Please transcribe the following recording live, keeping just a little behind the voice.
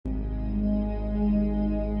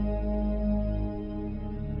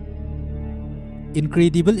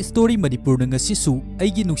Incredible Story Manipur ngasisu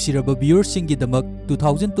aigi nuksiraba viewers singidamak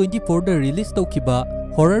 2024 da release tawkiba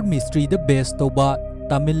horror mystery da best tawba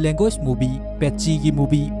Tamil language movie Pechi gi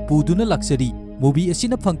movie puduna laksari movie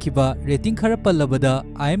asina phangkiba rating khara pallabada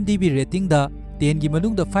IMDb rating da 10 gi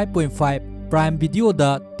manung da 5.5 Prime Video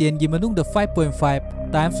da 10 gi manung da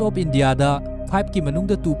 5.5 Times of India da 5 gi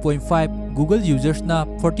manung da 2.5 Google users na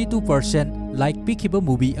 42% like pikiba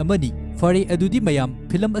movie amani Fare adudi mayam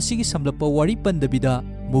film asigi samlapa wari pandabida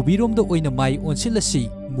movie rom da oina mai onsilasi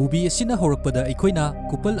movie asina horakpada aikoina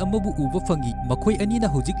kupal amabu uba fangi makoi ani na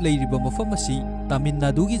hojik leiriba mafam asi Tamil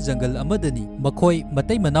Nadu gi jungle amadani makoi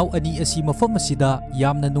matai manau ani asi mafam asida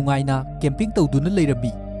yamna nungaina camping tawduna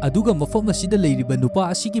leirami aduga mafam asida leiriba nupa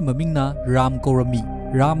asigi mamingna Ram Kaurami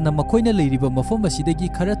Ramna makoina leiriba mafam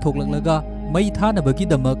asidagi khara thoklaklaga mai thanabagi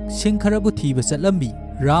damak sing kharabu thiba chatlambi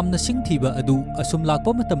Ramna sing thiba adu asum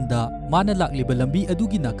lakpa matamda mana lakliba lambi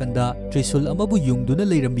adugi nakanda trisul amabu yungduna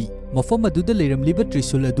leirami mafam aduda leiramliba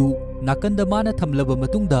trisul adu nakanda mana thamlaba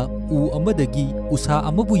matungda u amadagi usa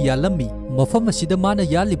amabu yalammi mafam asida mana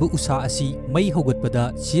yaliba usa asi mai hogatpada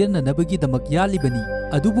sirnanabagi damak yalibani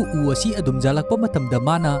adubu u asi adum jalakpa matamda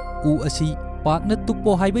mana u asi pakna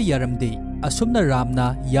tukpo haiba yaramde asumna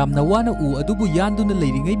Ramna yamna wana u adubu yanduna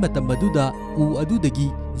leiringai matam aduda u adudagi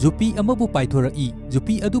Jupi amabu paithoraki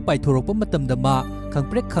Jupi adu paithorakpa matamda ma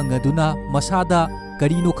khangprek khangaduna masada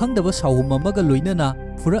karino khangdaba sahum amaga loinana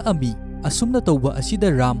furaami asumna tawba asida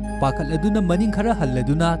Ram pakal aduna maning khara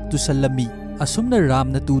halladuna tusallami asumna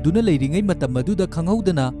Ramna tuduna leiringai matam aduda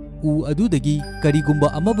khanghaudana u adudagi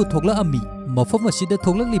karigumba amabu thoklaami mafam asida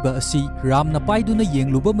thoklakliba asi Ramna paiduna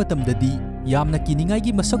yengluba matamdadi yamna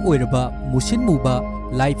kiningai masak oiraba musin muba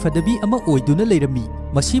lai fadabi ama oiduna leirami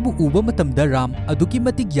masibu uba matamda Ram aduki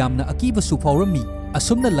matik yamna akiba su faurami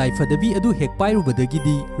asumna lai fadabi adu hek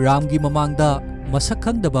pairubadagidi Ramgi mamangda masak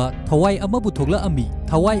khangdaba thawai amabu thoklaami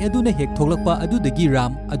thawai aduna hek thoklakpa adudagi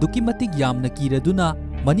Ram aduki matik yamna kiraduna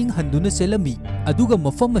maning handuna selami aduga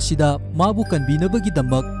mafam asida mabu kanbinabagi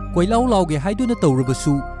damak koilau lauge haiduna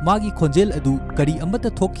tawrabasu magi khonjel adu kari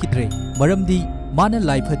amata thokhidre maramdi mana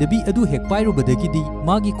life hadabi adu hek pairubadagidi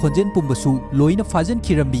magi khonjen pumbasu loina fajan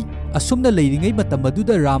khirami asumna leiringai matam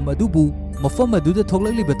aduda Ram adubu mafam aduda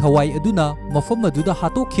thoklakliba thawai aduna mafam aduda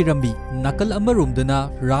hato khirami nakal amaromdana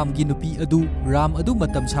Ramgi nupi adu Ram adu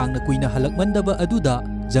matam sangna kuina halakmandaba aduda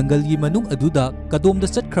jungle gi manung aduda kadomda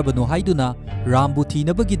chatkrabano haiduna Rambu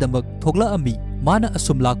thinabagi damak thoklaami mana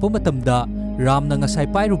asum lakpa matamda Ramna ngasai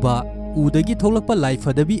pairuba udagi thoklakpa life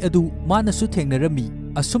hadabi adu mana su thengnarami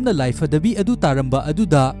asumna life hadabi adu taramba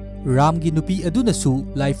aduda Ramgi nupi aduna su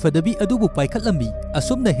life hadabi adubu paikhatlami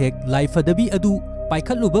asumna hek life hadabi adu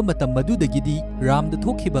paikhatluba matam madudagidi Ramda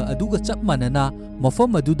thokhiba aduga chap manana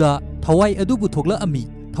mafam aduda thawai adubu thoklaami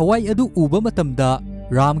thawai adu uba matamda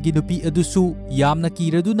Ramgi nupi adusu yamna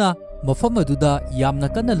kiraduna mafam aduda yamna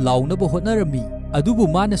kana launaba hotnarami adubu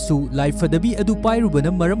manasu life hadabi adu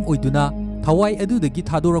pairubana maram oiduna thawai adudagi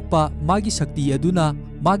thadorakpa magi shakti aduna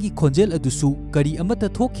magi khonjel adusu kari amata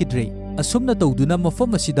thokhidre asumna tawduna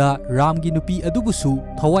mafam asida Ramgi nupi adubusu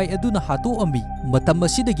thawai aduna hato ami matam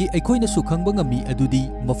asidagi aikoina su khangba ngami adudi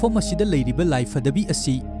mafam asida leiriba life hadabi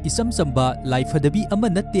asi isam samba life hadabi ama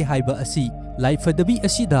natte haiba asi life hadabi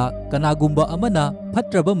asida kanagumba amana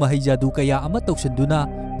phatraba mahaijadu kaya ama tawsanduna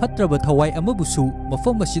phatraba thawai amabusu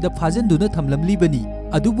mafam asida phajanduna thamlamlibani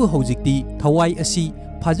adubu hojikti thawai asi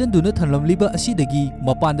phajanduna thamlamliba asidagi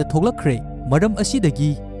mapanda thoklakkhre maram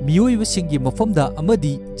asidagi miyoibasingi mafamda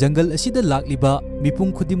amadi jungle asida lakliba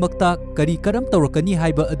mipung khudimakta kari karam tawrakani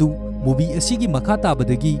haiba adu movie asigi makha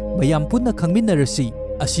tabadagi mayam punna khangminnarasi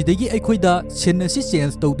asidagi aikoida sen asi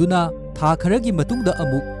change tawduna tha kharagi matungda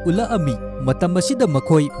amuk ulaami matam asida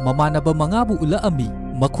makhoi mamanaba mangabu ulaami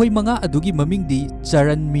makhoi manga adugi mamingdi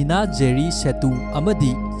Charan Mina Jerry Setu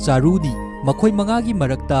amadi Charuni makhoi mangagi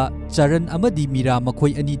marakta Charan amadi Mira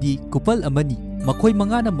makhoi anidi kupal amani makhoi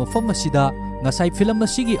mangana mafam asida ngasai film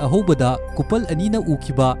asigi ahobada kupal anina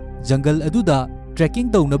ukhiba jungle aduda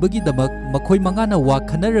trekking tawnabagi damak makhoi mangana wa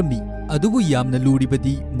khanarami adubu yamna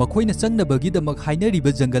luribadi makhoina changnabagi damak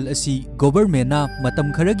hainariba jungle asi government na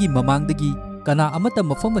matam kharagi mamangdagi kana amata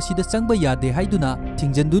mafam asida changba yade haiduna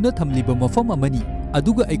thingjanduna thamliba mafam amani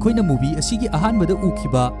aduga aikoina movie asigi ahanbada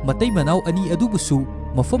ukhiba matai manau ani adubusu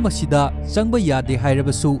mafam asida changba yade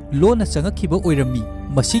hairabasu lona changakhiba oirami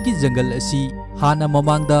masigi jungle asi hana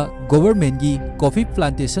mamangda government gi coffee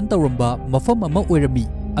plantation tawramba mafam ama oirami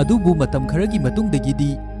adubu matam kharagi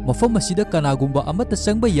matungdagidi mafam asida kanagumba amata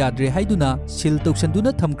changba yadre haiduna sil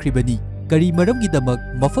tawsanduna thamkhribani ꯀꯔꯤ ꯃꯔꯝꯒꯤꯗꯃꯛ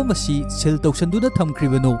ꯃꯐꯝ ꯑꯁꯤ ꯁꯤꯜ ꯇꯧꯁꯟꯗꯨꯅ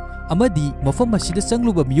ꯊꯝꯈ꯭ꯔꯤꯕꯅꯣ ꯑꯃꯗꯤ ꯃꯐꯝ ꯑꯁꯤꯗ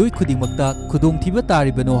ꯆꯪꯂꯨꯕ ꯃꯤꯑꯣꯏ ꯈꯨꯗꯤꯡꯃꯛꯇ ꯈꯨꯗꯣꯡꯊꯤꯕ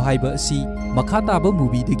ꯇꯥꯔꯤꯕꯅꯣ ꯍꯥꯏꯕ ꯑꯁꯤ ꯃꯈꯥ ꯇꯥꯕ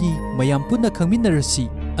ꯃꯨꯚꯤꯗꯒꯤ ꯃꯌꯥꯝ ꯄꯨꯟꯅ ꯈꯪꯃꯤꯟꯅꯔꯁꯤ꯫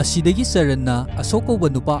 ꯑꯁꯤꯗꯒꯤ ꯆꯔꯟꯅ ꯑꯁꯣꯛ ꯀꯧꯕ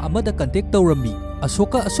ꯅꯨꯄꯥ ꯑꯃꯗ ꯀꯟꯇꯦꯛ ꯇꯧꯔꯝꯃꯤ꯫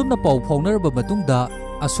 ꯑꯁꯣꯛꯀ ꯑꯁꯨꯝꯅ ꯄꯥꯎ ꯐꯥꯎꯅꯔꯕ ꯃꯇꯨꯡꯗ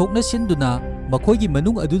ꯑꯁꯣꯛꯅ ꯁꯤꯟꯗꯨꯅ ꯃꯈꯣꯏꯒꯤ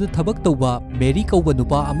ꯃꯅꯨꯡ ꯑꯗꯨꯗ ꯊꯕꯛ ꯇꯧꯕ ꯃꯦꯔꯤ ꯀꯧꯕ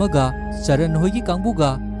ꯅꯨꯄꯥ ꯑꯃꯒ ꯆꯔꯟ ꯍꯣꯏꯒꯤ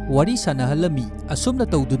ꯀꯥꯡꯕꯨꯒ ꯋꯥꯔꯤ ꯁꯥꯅꯍꯜꯂꯝꯃꯤ꯫ ꯑꯁꯨꯝꯅ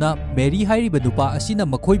ꯇꯧꯗꯨꯅ ꯃꯦꯔꯤ ꯍꯥꯏꯔꯤꯕ ꯅꯨꯄꯥ ꯑꯁꯤꯅ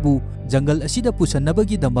ꯃꯈꯣꯏꯕꯨ ꯖꯪꯒꯜ ꯑꯁꯤꯗ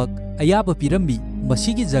ꯄꯨꯁꯟꯅꯕꯒꯤꯗꯃꯛ ꯑꯌꯥꯕ ꯄꯤꯔꯝꯃꯤ꯫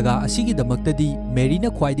 ꯃꯁꯤꯒꯤ ꯖꯒꯥ ꯑꯁꯤꯒꯤꯗꯃꯛꯇꯗꯤ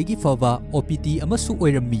ꯃꯦꯔꯤꯅ ꯈ꯭ꯋꯥꯏꯗꯒꯤ ꯐꯕ OPT ꯑꯃꯁꯨ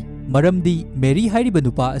ꯑꯣꯏꯔꯝꯃꯤ꯫ ꯃꯔꯝꯗꯤ ꯃꯦꯔꯤ ꯍꯥꯏꯔꯤꯕ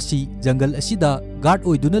ꯅꯨꯄꯥ ꯑꯁꯤ ꯖꯪꯒꯜ ꯑꯁꯤꯗ ꯒꯥꯔꯗ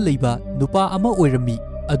ꯑꯣꯏꯗꯨꯅ ꯂꯩꯕ ꯅꯨꯄꯥ ꯑꯃ ꯑꯣꯏꯔꯝꯃꯤ꯫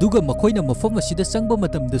 ꯑꯗꯨꯒ ꯃꯈꯣꯏꯅ ꯃꯐꯝ ꯑꯁꯤꯗ ꯆꯪꯕ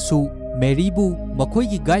ꯃꯇꯝꯗꯁꯨ ꯃꯦꯔꯤꯕꯨ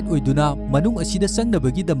ꯃꯈꯣꯏꯒꯤ ꯒꯥꯏꯗ ꯑꯣꯏꯗꯨꯅ ꯃꯅꯨꯡ ꯑꯁꯤꯗ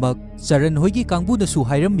ꯆꯪꯅꯕꯒꯤꯗꯃꯛ ꯆꯔꯟ ꯍꯣꯏꯒꯤ ꯀꯥꯡꯕꯨꯅꯁꯨ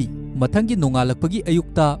ꯍꯥꯏꯔꯝꯃꯤ꯫ ꯃꯊꯪꯒꯤ ꯅꯣꯡꯉꯥꯜꯂꯛꯄꯒꯤ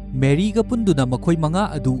ꯑꯌꯨꯛꯇ ꯃꯦꯔꯤꯒ ꯄꯨꯟꯗꯨꯅ ꯃꯈꯣꯏ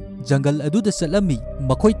 5 ꯑꯗꯨ ꯖꯪꯒꯜ ꯑꯗꯨꯗ ꯆꯠꯂꯝꯃꯤ꯫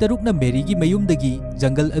 ꯃꯈꯣꯏ 6ꯅ ꯃꯦꯔꯤꯒꯤ ꯃꯌꯨꯝꯗꯒꯤ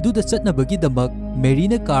ꯖꯪꯒꯜ ꯑꯗꯨꯗ ꯆꯠꯅꯕꯒꯤꯗꯃꯛ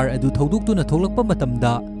ꯃꯦꯔꯤꯅ ꯀꯥꯔ ꯑꯗꯨ ꯊꯧꯗꯣꯛꯇꯨꯅ ꯊꯣꯛꯂꯛꯄ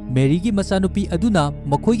ꯃꯇꯝꯗ ꯃꯦꯔꯤꯒꯤ ꯃꯆꯥꯅꯨꯄꯤ ꯑꯗꯨꯅ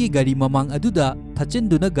ꯃꯈꯣꯏꯒꯤ ꯒꯥꯔꯤ ꯃꯃꯥꯡ ꯑꯗꯨꯗ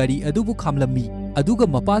ꯊꯠꯆꯤꯟꯗꯨꯅ ꯒꯥꯔꯤ ꯑꯗꯨꯕꯨ ꯈꯥꯝꯂꯝꯃꯤ꯫ ꯑꯗꯨꯒ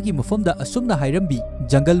ꯃꯄꯥꯒꯤ ꯃꯐꯝꯗ ꯑꯁꯨꯝꯅ ꯍꯥꯏꯔꯝꯃꯤ,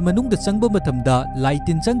 ꯖꯪꯒꯜ ꯃꯅꯨꯡꯗ ꯆꯪꯕ ꯃꯇꯝꯗ ꯂꯥꯏ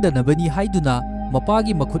ꯇꯤꯟ ꯆꯪꯗꯅꯕꯅꯤ ꯍꯥꯏꯗꯨꯅ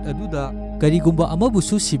ꯃꯄꯥꯒꯤ ꯃꯈꯨꯠ ꯑꯗꯨꯗ ꯀꯔꯤꯒꯨꯝꯕ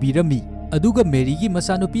ꯑꯃꯕꯨꯁꯨ ꯁꯤꯕꯤꯔꯝꯃꯤ꯫ ꯑꯗꯨꯒ ꯃꯦꯔꯤꯒꯤ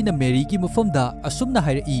ꯃꯆꯥꯅꯨꯄꯤꯅ ꯃꯦꯔꯤꯒꯤ ꯃꯐꯝꯗ ꯑꯁꯨꯝꯅ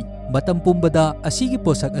ꯍꯥꯏꯔꯛꯏ, ꯃꯇꯝ ꯄꯨꯝꯕꯗ ꯑꯁꯤꯒꯤ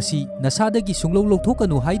ꯄꯣꯠꯁꯛ ꯑꯁꯤ ꯅꯁꯥꯗꯒꯤ ꯁꯨꯡꯂꯧ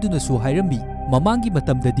ꯂꯧꯊꯣꯛꯀꯅꯨ ꯍꯥꯏꯗꯨꯅꯁꯨ ꯍꯥꯏꯔꯝꯃꯤ꯫ ꯃꯃꯥꯡꯒꯤ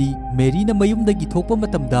ꯃꯇꯝꯗꯗꯤ ꯃꯦꯔꯤꯅ ꯃꯌꯨꯝꯗꯒꯤ ꯊꯣꯛꯄ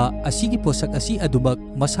ꯃꯇꯝꯗ ꯑꯁꯤꯒꯤ ꯄꯣꯠꯁꯛ ꯑꯁꯤ ꯑꯗꯨꯃꯛ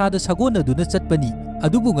ꯃꯁꯥꯗ ꯁꯥꯒꯣꯟꯅꯗꯨꯅ ꯆꯠꯄꯅꯤ꯫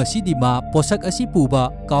 ꯑꯗꯨꯕꯨ ꯉꯁꯤꯗꯤ ꯃꯥ ꯄꯣꯠꯁꯛ ꯑꯁꯤ ꯄꯨꯕ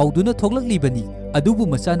ꯀꯥꯎꯗꯨꯅ ꯊꯣꯛꯂꯛꯂꯤꯕꯅꯤ꯫ ꯑꯗꯨꯕꯨ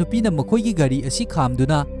ꯃꯆꯥꯅꯨꯄꯤꯅ ꯃꯈꯣꯏꯒꯤ ꯒꯥꯔꯤ ꯑꯁꯤ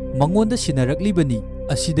ꯈꯥꯝꯗꯨꯅ ꯃꯉꯣꯟꯗ ꯁꯤꯟꯅꯔꯛꯂꯤꯕꯅꯤ꯫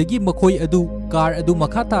 ꯑꯁꯤꯗꯒꯤ ꯃꯈꯣꯏ ꯑꯗꯨ ꯀꯥꯔ ꯑꯗꯨ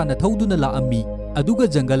ꯃꯈꯥ ꯇꯥꯅ ꯊꯧꯗꯨꯅ ꯂꯥꯛꯑꯝꯃꯤ꯫ ꯑꯗꯨꯒ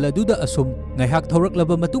ꯖꯪꯒꯜ ꯑꯗꯨꯗ ꯑꯁꯨꯝ ꯉꯥꯏꯍꯥꯛ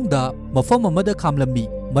ꯊꯧꯔꯛꯂꯕ ꯃꯇꯨꯡꯗ ꯃꯐꯝ ꯑꯃꯗ ꯈꯥꯝꯂꯝꯃꯤ꯫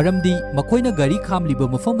 ꯃꯔꯝꯗꯤ ꯃꯈꯣꯏꯅ ꯒꯥꯔꯤ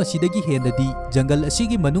ꯈꯥꯝꯂꯤꯕ ꯃꯐꯝ ꯑꯁꯤꯗꯒꯤ ꯍꯦꯟꯅꯗꯤ ꯖꯪꯒꯜ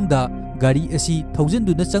ꯑꯁꯤꯒꯤ ꯃꯅꯨꯡꯗ ꯒꯥꯔꯤ ꯑꯁꯤ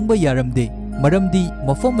ꯊꯧꯖꯤꯟꯗꯨꯅ ꯆꯪꯕ ꯌꯥꯔꯝꯗꯦ꯫ ꯃꯔꯝꯗꯤ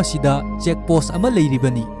ꯃꯐꯝ ꯑꯁꯤꯗ ꯆꯦꯛ ꯄꯣꯁ ꯑꯃ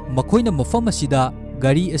ꯂꯩꯔꯤꯕꯅꯤ꯫ ꯃꯈꯣꯏꯅ ꯃꯐꯝ ꯑꯁꯤꯗ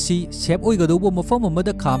ꯒꯥꯔꯤ ꯑꯁꯤ ꯁꯦꯞ ꯑꯣꯏꯒꯗꯧꯕ ꯃꯐꯝ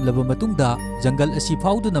ꯑꯃꯗ ꯈꯥꯝꯂꯕ ꯃꯇꯨꯡꯗ ꯖꯪꯒꯜ ꯑꯁꯤ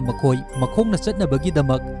ꯐꯥꯎꯗꯨꯅ ꯃꯈꯣꯏ ꯃꯈꯣꯡꯅ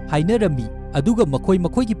ꯆꯠꯅꯕꯒꯤꯗꯃꯛ ꯍꯥꯏꯅꯔꯝꯃꯤ꯫ ꯑꯗꯨꯒ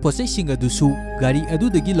ꯃꯈꯣꯏꯒꯤ ꯄꯣꯠꯆꯩꯁꯤꯡ ꯑꯗꯨꯁꯨ ꯒꯥꯔꯤ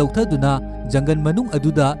ꯑꯗꯨꯗꯒꯤ ꯂꯧꯊꯗꯨꯅ ꯖꯪꯒꯜ ꯃꯅꯨꯡ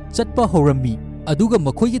ꯑꯗꯨꯗ ꯆꯠꯄ ꯍꯧꯔꯝꯃꯤ꯫ ꯑꯗꯨꯒ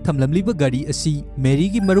ꯃꯈꯣꯏꯒꯤ ꯊꯝꯂꯝꯂꯤꯕ ꯒꯥꯔꯤ ꯑꯁꯤ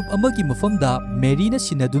ꯃꯦꯔꯤꯒꯤ ꯃꯔꯨꯞ ꯑꯃꯒꯤ ꯃꯐꯝꯗ ꯃꯦꯔꯤꯅ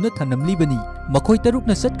ꯁꯤꯟꯅꯗꯨꯅ ꯊꯝꯂꯝꯂꯤꯕꯅꯤ꯫ ꯃꯈꯣꯏ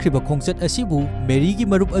 6ꯅ ꯆꯠꯈ꯭ꯔꯤꯕ ꯈꯣꯡꯆꯠ ꯑꯁꯤꯕꯨ ꯃꯦꯔꯤꯒꯤ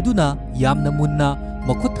ꯃꯔꯨꯞ ꯑꯗꯨꯅ ꯌꯥꯝꯅ ꯃꯨꯟꯅ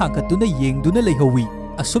ꯃꯈꯨꯠ ꯊꯥꯡꯒꯠꯇꯨꯅ ꯌꯦꯡꯗꯨꯅ ꯂꯩꯍꯧꯏ꯫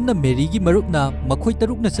 ꯑꯁꯨꯝꯅ ꯃꯦꯔꯤꯒꯤ ꯃꯔꯨꯞꯅ ꯃꯈꯣꯏ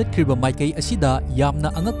 6ꯅ ꯆꯠꯈ꯭ꯔꯤꯕ ꯃꯥꯏꯀꯩ ꯑꯁꯤꯗ ꯌꯥꯝꯅ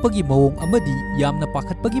ꯑꯉꯛꯄꯒꯤ ꯃꯑꯣꯡ ꯑꯃꯗꯤ ꯌꯥꯝꯅ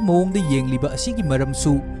ꯄꯥꯈꯠꯄꯒꯤ ꯃꯑꯣꯡꯗ ꯌꯦꯡꯂꯤꯕ ꯑꯁꯤꯒꯤ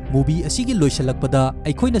ꯃꯔꯝꯁꯨ ꯃꯨꯚꯤ ꯑꯁꯤꯒꯤ ꯂꯣꯏꯁꯤꯜꯂꯛꯄꯗ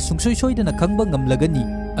ꯑꯩꯈꯣꯏꯅ ꯁꯨꯡꯁꯣꯏ ꯁꯣꯏꯗꯅ ꯈꯪꯕ ꯉꯝꯂꯒꯅꯤ꯫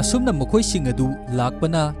 ꯑꯁꯨꯝꯅ ꯃꯈꯣꯏꯁꯤꯡ ꯑꯗꯨ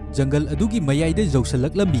ꯂꯥꯛꯄꯅ ꯖꯪꯒꯜ ꯑꯗꯨꯒꯤ ꯃꯌꯥꯏꯗ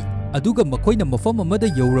ꯌꯧꯁꯤꯜꯂꯛꯂꯝꯃꯤ꯫ ꯑꯗꯨꯒ ꯃꯈꯣꯏꯅ ꯃꯐꯝ ꯑꯃꯗ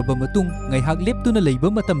ꯌꯧꯔꯕ ꯃꯇꯨꯡ ꯉꯥꯏꯍꯥꯛ ꯂꯦꯞꯇꯨꯅ ꯂꯩꯕ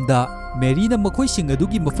ꯃꯇꯝꯗ ꯃꯦꯔꯤꯅ ꯃꯈꯣꯏꯁꯤꯡ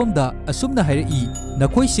ꯑꯗꯨꯒꯤ ꯃꯐꯝꯗ ꯑꯁꯨꯝꯅ ꯍꯥꯏꯔꯛꯏ,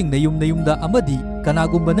 ꯅꯈꯣꯏꯁꯤꯡ ꯅꯌꯨꯝꯗ ꯑꯃꯗꯤ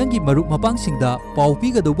ꯀꯅꯥꯒꯨꯝꯕ ꯅꯪꯒꯤ ꯃꯔꯨꯞ ꯃꯄꯥꯡꯁꯤꯡꯗ ꯄꯥꯎ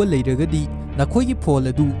ꯄꯤꯒꯗꯧꯕ ꯂꯩꯔꯒꯗꯤ ꯅꯈꯣꯏꯒꯤ ꯐꯣꯟ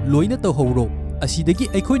ꯑꯗꯨ ꯂꯣꯏꯅ ꯇꯧꯍꯧꯔꯣ꯫ ꯑꯁꯤꯗꯒꯤ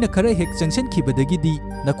ꯑꯩꯈꯣꯏꯅ ꯈꯔ ꯍꯦꯛ ꯆꯪꯁꯤꯟꯈꯤꯕꯗꯒꯤꯗꯤ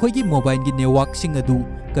ꯅꯈꯣꯏꯒꯤ ꯃꯣꯕꯥꯏꯜꯒꯤ ꯅꯦꯠꯋꯥꯛꯁꯤꯡ ꯑꯗꯨ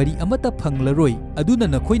ꯀꯔꯤ ꯑꯃꯠꯇ ꯐꯪꯂꯔꯣꯏ꯫ ꯑꯗꯨꯅ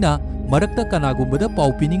ꯅꯈꯣꯏꯅ ꯃꯔꯛꯇ ꯀꯅꯥꯒꯨꯝꯕꯗ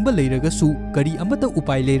ꯄꯥꯎ ꯄꯤꯅꯤꯡꯕ ꯂꯩꯔꯒꯁꯨ ꯀꯔꯤ ꯑꯃꯠꯇ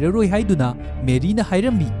ꯎꯄꯥꯏ ꯂꯩꯔꯔꯣꯏ ꯍꯥꯏꯗꯨꯅ ꯃꯦꯔꯤꯅ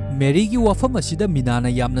ꯍꯥꯏꯔꯝꯃꯤ꯫ ꯃꯦꯔꯤꯒꯤ ꯋꯥꯐꯝ ꯑꯁꯤꯗ ꯃꯤꯅꯥꯅ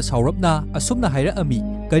ꯌꯥꯝꯅ ꯁꯥꯎꯔꯞꯅ ꯑꯁꯨꯝꯅ ꯍꯥꯏꯔꯛꯑꯝꯃꯤ,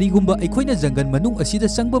 ꯀꯔꯤꯒꯨꯝꯕ ꯑꯩꯈꯣꯏꯅ ꯖꯪꯒꯜ ꯃꯅꯨꯡ ꯑꯁꯤꯗ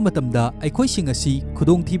ꯆꯪꯕ ꯃꯇꯝꯗ ꯑꯩꯈꯣꯏꯁꯤꯡ ꯑꯁꯤ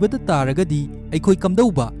ꯈꯨꯗꯣꯡꯊꯤꯕꯗ ꯇꯥꯔꯒꯗꯤ ꯑꯩꯈꯣꯏ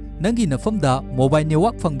ꯀꯝꯗꯧꯕ? ꯅꯪꯒꯤ ꯅꯐꯝꯗ ꯃꯣꯕꯥꯏꯜ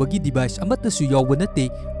ꯅꯦꯠꯋꯥꯛ ꯐꯪꯕꯒꯤ ꯗꯤꯚꯥꯏꯁ ꯑꯃꯠꯇꯁꯨ ꯌꯥꯎꯕ ꯅꯠꯇꯦ꯫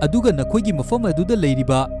 ꯑꯗꯨꯒ ꯅꯈꯣꯏꯒꯤ ꯃꯐꯝ ꯑꯗꯨꯗ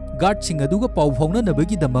ꯂꯩꯔꯤꯕ ꯒꯥꯔꯗꯁꯤꯡ ꯑꯗꯨꯒ ꯄꯥꯎ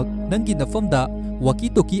ꯐꯥꯎꯅꯅꯕꯒꯤꯗꯃꯛ ꯅꯪꯒꯤ ꯅꯐꯝꯗ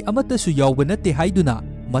ꯋꯥꯀꯤ ꯇꯣꯀꯤ ꯑꯃꯠꯇꯁꯨ ꯌꯥꯎꯕ ꯅꯠꯇꯦ ꯍꯥꯏꯗꯨꯅ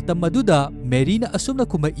ꯃꯇꯝ ꯑꯗꯨꯗ ꯃꯦꯔꯤꯅ ꯑꯁꯨꯝꯅ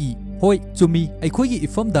ꯈꯨꯝꯃꯛꯏ, ꯍꯣꯏ ꯆꯨꯝꯃꯤ, ꯑꯩꯈꯣꯏꯒꯤ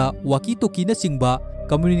ꯏꯐꯝꯗ ꯋꯥꯀꯤ ꯇꯣꯀꯤꯅꯆꯤꯡꯕ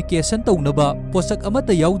ꯀꯝꯃ꯭ꯌꯨꯅꯤꯀꯦꯁꯟ ꯇꯧꯅꯕ ꯄꯣꯠꯁꯛ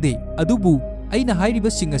ꯑꯃꯠꯇ ꯌꯥꯎꯗꯦ꯫ ꯑꯗꯨꯕꯨ ꯑꯩꯅ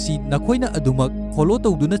ꯍꯥꯏꯔꯤꯕꯁꯤꯡ ꯑꯁꯤ ꯅꯈꯣꯏꯅ ꯑꯗꯨꯃꯛ ꯐꯣꯂꯣ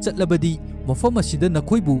ꯇꯧꯗꯨꯅ ꯆꯠꯂꯕꯗꯤ ꯃꯐꯝ ꯑꯁꯤꯗ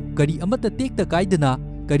ꯅꯈꯣꯏꯕꯨ ꯀꯔꯤ ꯑꯃꯠꯇ ꯇꯦꯛꯇ ꯀꯥꯏꯗꯅ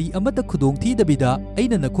ꯀꯔꯤ ꯑꯃꯠꯇ ꯈꯨꯗꯣꯡꯊꯤꯗꯕꯤꯗ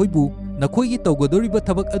ꯑꯩꯅ ꯅꯈꯣꯏꯕꯨ ꯅꯈꯣꯏꯒꯤ ꯇꯧꯒꯗꯧꯔꯤꯕ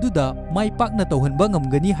ꯊꯕꯛ ꯑꯗꯨꯗ ꯃꯥꯏ ꯄꯥꯛꯅ ꯇꯧꯍꯟꯕ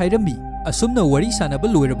ꯉꯝꯒꯅꯤ ꯍꯥꯏꯔꯝꯃꯤ꯫ ꯑꯁꯨꯝꯅ ꯋꯥꯔꯤ ꯁꯥꯅꯕ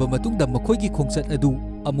ꯂꯣꯏꯔꯕ ꯃꯇꯨꯡꯗ ꯃꯈꯣꯏꯒꯤ ꯈꯣꯡꯆꯠ ꯑꯗꯨ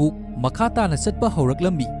ꯑꯃꯨꯛ ꯃꯈꯥ ꯇꯥꯅ ꯆꯠꯄ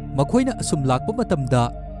ꯍꯧꯔꯛꯂꯝꯃꯤ꯫ ꯃꯈꯣꯏꯅ ꯑꯁꯨꯝ ꯂꯥꯛꯄ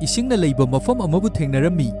ꯃꯇꯝꯗ ꯏꯁꯤꯡꯅ ꯂꯩꯕ ꯃꯐꯝ ꯑꯃꯕꯨ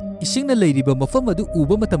ꯊꯦꯡꯅꯔꯝꯃꯤ꯫ ꯏꯁꯤꯡꯅ ꯂꯩꯔꯤꯕ ꯃꯐꯝ ꯑꯗꯨ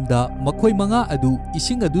ꯎꯕ ꯃꯇꯝꯗ ꯃꯈꯣꯏ 5 ꯑꯗꯨ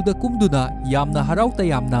ꯏꯁꯤꯡ ꯑꯗꯨꯗ ꯀꯨꯝꯗꯨꯅ ꯌꯥꯝꯅ ꯍꯔꯥꯎ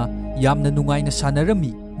ꯇꯌꯥꯝꯅ ꯌꯥꯝꯅ ꯅꯨꯡꯉꯥꯏꯅ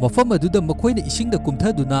ꯁꯥꯟꯅꯔꯝꯃꯤ꯫ ꯃꯐꯝ ꯑꯗꯨꯗ ꯃꯈꯣꯏꯅ ꯏꯁꯤꯡꯗ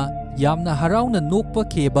ꯀꯨꯝꯊꯗꯨꯅ ꯌꯥꯝꯅ ꯍꯔꯥꯎꯅ ꯅꯣꯛꯄ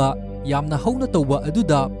ꯈꯦꯕ ꯌꯥꯝꯅ ꯍꯧꯅ ꯇꯧꯕ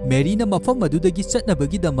ꯑꯗꯨꯗ ꯃꯦꯔꯤꯅ ꯃꯐꯝ ꯑꯗꯨꯗꯒꯤ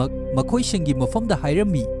ꯆꯠꯅꯕꯒꯤꯗꯃꯛ ꯃꯈꯣꯏꯁꯤꯡꯒꯤ ꯃꯐꯝꯗ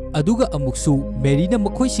ꯍꯥꯏꯔꯝꯃꯤ꯫ ꯑꯗꯨꯒ ꯑꯃꯨꯛꯁꯨ ꯃꯦꯔꯤꯅ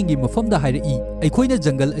ꯃꯈꯣꯏꯁꯤꯡꯒꯤ ꯃꯐꯝꯗ ꯍꯥꯏꯔꯛꯏ, ꯑꯩꯈꯣꯏꯅ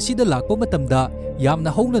ꯖꯪꯒꯜ ꯑꯁꯤꯗ ꯂꯥꯛꯄ ꯃꯇꯝꯗ ꯌꯥꯝꯅ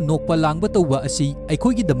ꯍꯧꯅ ꯅꯣꯛꯄ ꯂꯥꯡꯕ ꯇꯧꯕ ꯑꯁꯤ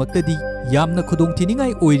ꯑꯩꯈꯣꯏꯒꯤꯗꯃꯛꯇꯗꯤ ꯌꯥꯝꯅ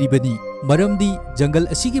ꯈꯨꯗꯣꯡꯊꯤꯅꯤꯡꯉꯥꯏ ꯑꯣꯏꯔꯤꯕꯅꯤ꯫ ꯃꯔꯝꯗꯤ ꯖꯪꯒꯜ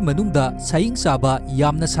ꯑꯁꯤꯒꯤ ꯃꯅꯨꯡꯗ ꯁꯥꯌꯤꯡ ꯆꯥꯕ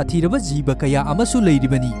ꯌꯥꯝꯅ ꯁꯥꯊꯤꯔꯕ ꯖꯤꯕ ꯀꯌꯥ ꯑꯃꯁꯨ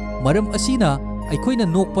ꯂꯩꯔꯤꯕꯅꯤ꯫ ꯃꯔꯝ ꯑꯁꯤꯅ ꯑꯩꯈꯣꯏꯅ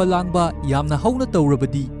ꯅꯣꯛꯄ ꯂꯥꯡꯕ ꯌꯥꯝꯅ ꯍꯧꯅ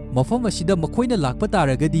ꯇꯧꯔꯕꯗꯤ ꯃꯐꯝ ꯑꯁꯤꯗ ꯃꯈꯣꯏꯅ ꯂꯥꯛꯄ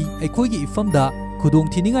ꯇꯥꯔꯒꯗꯤ ꯑꯩꯈꯣꯏꯒꯤ ꯏꯐꯝꯗ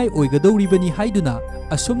ꯈꯨꯗꯣꯡꯊꯤꯅꯤꯡꯉꯥꯏ ꯑꯣꯏꯒꯗꯧꯔꯤꯕꯅꯤ ꯍꯥꯏꯗꯨꯅ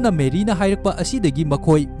ꯑꯁꯨꯝꯅ ꯃꯦꯔꯤꯅ ꯍꯥꯏꯔꯛꯄ ꯑꯁꯤꯗꯒꯤ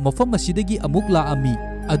ꯃꯈꯣꯏ ꯃꯐꯝ ꯑꯁꯤꯗꯒꯤ ꯑꯃꯨꯛ ꯂꯥꯛꯑꯝꯃꯤ꯫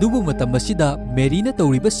 ꯑꯗꯨꯕꯨ ꯃꯇꯝ ꯑꯁꯤꯗ ꯃꯦꯔꯤꯅ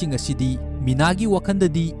ꯇꯧꯔꯤꯕꯁꯤꯡ ꯑꯁꯤꯗꯤ मीनागी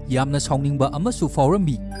वखंददी यामना साउनिंगबा अमसु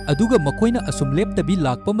फाउरमी अदुगा मखोइना असुम लेप्तबी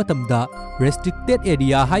लाक्पा मतमदा रेस्ट्रिक्टेड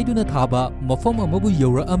एरिया हाइदुना थाबा मफम अमबु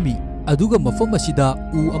यौरअमी अदुगा मफम असिदा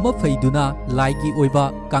उ अमा फैदुना लाइगी ओइबा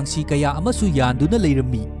कांसी कया अमसु यानदुना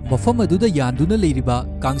लेरमी मफम अदुदा यानदुना लेरिबा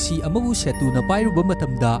कांसी अमबु सेतुना पाइरुबा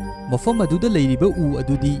मतमदा मफम अदुदा लेरिबा उ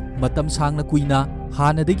अदुदी मतम सांगना कुइना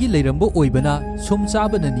हानदगी लेरंबा ओइबना सुम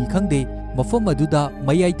चाबननी खंगदे मफम अदुदा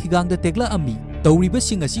मयाई थिगांगदा तेगला अमी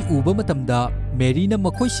तौरिबसिंग असि उबा मतमदा मेरीना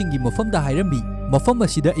मखोइसिंगी मफमदा हाइरमी मफम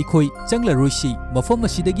असिदा अखोई चंगलरोइसि मफम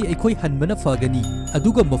असिदगी अखोई हनबना फगनी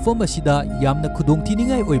अदुगा मफम असिदा यामना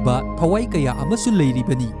खुदोंथिनिंगाई ओइबा थवाई कया अमसु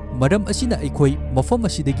लेरिबनी मरम असिना अखोई मफम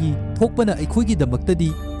असिदगी थोकपना अखोइगी दमक्तदी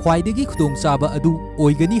ख्वाइदगी खुदोंचाबा अदु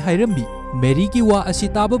ओइगनी हाइरमी मेरीगी वा असि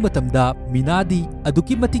ताबा मतमदा मीनादी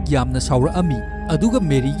अदुकी मतिक यामना साउरअमी अदुगा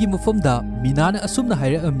मेरीगी मफमदा मीनाना असुमना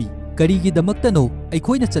हाइरअमी करीगी दमक्तनो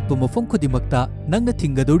अखोइना चटपा मफम खुदिमक्ता नंगना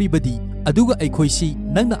थिंगदौरिबदी अदुगा अखोइसी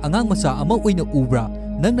नंगना अंगांग मचा अमा ओइना उब्रा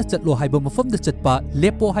नंगना चटलो हाइबा मफमदा चटपा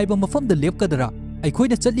लेपो हाइबा मफमदा लेपकदरा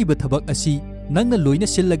अखोइना चटलिबा थबक असि नंगना लोइना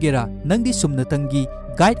सिल्लगेरा नंगदी सुमना तंगी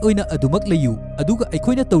गाइड ओइना अदुमक लेयु अदुगा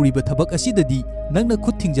अखोइना तौरिबा थबक असिददी नंगना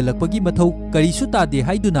खुद थिंजलकपगी मथौ करीसु तादे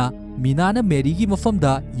हाइदुना मीनाना मेरीगी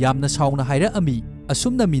मफमदा यामना साउना हाइरअमी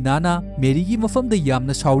असुमना मीनाना मेरीगी मफमदा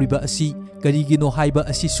यामना साउरिबा असि करीगिनो हाइबा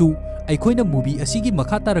असिसु अखोइना मूवी असिगी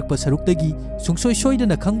मखा तारकपा सरुक्तगी सुंगसोय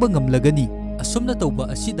सोइदना खंगबा ngамलगनी असुमना तौबा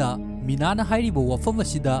असिदा मीनाना हाइरिबा वफम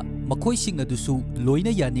असिदा मखोइसिंग अदुसु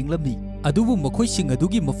लोइना यानिंगलमनी अदुबु मखोइसिंग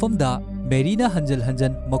अदुगी मफमदा मेरीना हंजल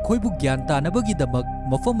हंजन मखोइबु ज्ञान तानबगी दमक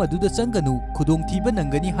मफम अदुदा चंगनु खुदोंथीबा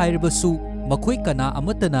नंगनी हाइरबसु मखोइ कना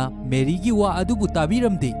अमतना मेरीगी वा अदुबु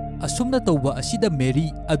ताबिरमदे असुमना तौबा असिदा मेरी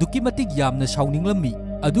अदुकी मतिक यामना साउनिंगलममी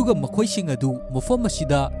अदुगा मखोइसिंग अदु मफम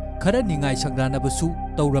असिदा खरा निंगाई संग्रानबसु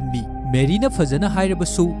तौरम्मी मेरीना फजना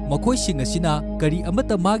हाइरबसु मखोइसिंग असिना करी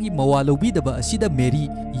अमता मागी मवा लौबीदबा असिदा मेरी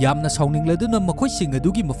यामना साउनिंगलदुना मखोइसिंग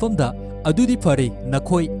अदुगी मफमदा अदुदी फरे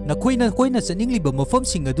नखोइना चनिंगलिबा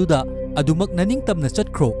मफमसिंग अदुदा अदुमक ननिंग तमना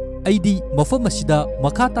चटख्रो अइदी मफम असिदा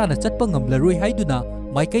मखा ताना चटपा ngамलरोइ हाइदुना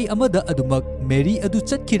माइकै अमदा अदुमक मेरी अदु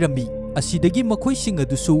चटखिरमी असिदगी मखोइसिंग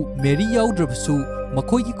अदुसु मेरी याउद्रबसु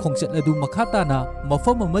मखोइगी खोंगचट अदु मखा ताना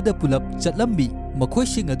मफम अमदा पुलप चटलम्बी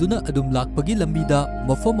मखोइसिंग अदुना अदुम लाक्पगी लंबीदा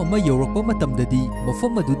मफम अमा यौरक्पा मतमददी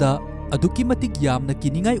मफम अदुदा अदुकी मतिक यामना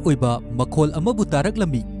किनिंगाई ओइबा मखोल अमबु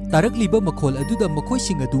तारकलमी तारकलिबा मखोल अदुदा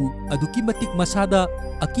मखोइसिंग अदु अदुकी मतिक मसादा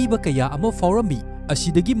अकीबा कया अमा फाउरमी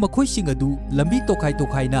असिदगी मखोइसिंग अदु लंबी तोखाई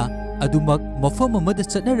तोखाइना अदुमक मफम अमदा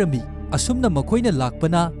चटनरमी असुमना मखोइना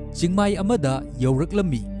लाक्पना चिंगमाई अमदा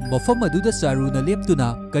यौरक्लमी मफम अदुदा चारुना लेप्तुना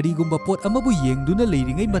करीगुम्बा पोट अमबु येंगदुना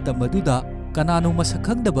लेरिंगै मतम अदुदा कनानो मसक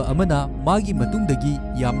खंगदबा अमना मागी मतुंगदगी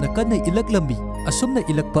यामना कन्ना इलक्लमी असुमना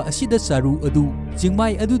इलक्पा असिदा चारु अदु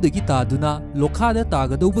चिंगमाई अदुदगी तादुना लोखादा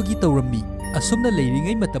तागदौबगी तौरम्मी असुमना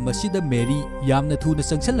लेरिंगै मतम असिदा मेरी यामना थुना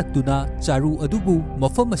चंगसलक्तुना चारु अदुबु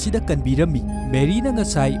मफम असिदा कनबीरमी मेरीना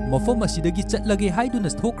ngасai मफम असिदगी चटलगे हाइदुना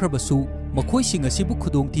थोख्रबसु मखोइसिंग असिबु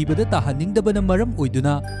खुदोंथीबदा ताहनिंगदबना मरम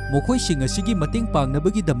ओइदुना मखोइसिंग असिगी मतेंग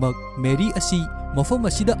पांगनबगी दमक मेरी असी मफम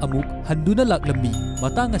असिदा अमुक हंदुना लाक्लम्मी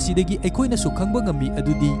मतांग असिदगी अखोइनासु खंगबा ngамmi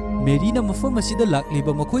अदुदी मेरीना मफम असिदा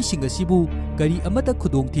लाक्लिबा मखोइसिंग असिबु करी अमता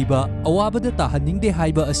खुदोंथीबा अवाबदा ताहनिंगदे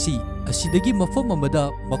हाइबा असी असिदगी मफम अमदा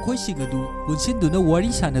मखोइसिंग अदु पुनसिनदुना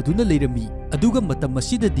वारी सानदुना लेरमी अदुगा मतम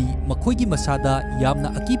असिददी मखोइगी मसादा यामना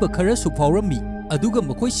अकीबा खरसु फाउरमी अदुगा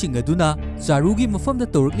मखोइसिंग अदुना चारुगी मफमदा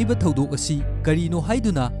तौरक्लिबा थौदोक असि करीनो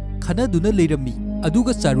हाइदुना खनदुना लेरमी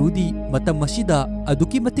अदुगा चारुदी मतम असिदा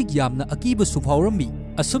अदुकी मतिक यामना अकीबा सुफाउरमी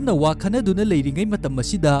असुमना वा खनदुना लेरिंगै मतम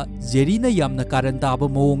असिदा जेरीना यामना कारण ताबा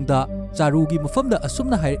मोंगदा चारुगी मफमदा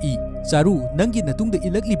असुमना हाइरई चारु नंगी नतुंगदा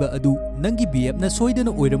इलक्लिबा अदु नंगी बीएफना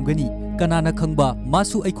सोइदना ओइरमगनी कनाना खंगबा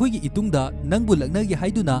मासु अखोइगी इतुंगदा नंगबु लक्नगी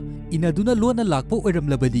हाइदुना इनदुना लोना लाक्पा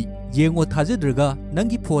ओइरमलबदी येंगो थाजद्रगा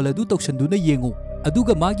नंगी फोल अदु तौसंदुना येंगो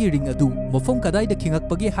अदुगा मागी रिंग अदु मफम कदाइदा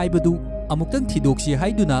खिंगक्पगे हाइबदु अमुक्तंग थिदोक्सी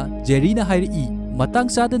हाइदुना जेरीना हाइरई मतंग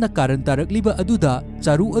चादना कारण तारकलिबा अदुदा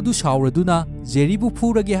चारु अदु सावरदुना जेरीबु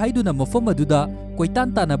फुरगे हाइदुना मफम अदुदा कोइतान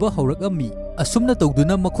तानबा हौरकअम्मी असुमना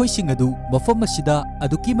तौदुना मखोइसिंग अदु मफम असिदा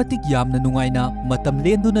अदुकी मतिक यामना नुंगाइना मतम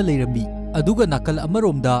लेंदुना लेरम्मी अदुगा नाकल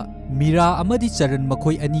अमरोमदा मीरा अमदी चरण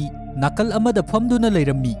मखोइ अनि नाकल अमदा फमदुना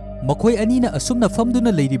लेरम्मी मखोइ अनीना असुमना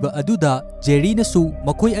फमदुना लेरिबा अदुदा जेरीनासु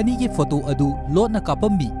मखोइ अनीगे फोटो अदु लोटना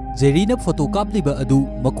कापम्मी जेरीना फोटो कापलिबा अदु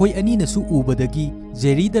मखोइ अनीनासु उबदगी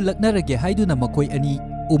जेरीदा लक्नरगे हाइदुना मखोइ अनी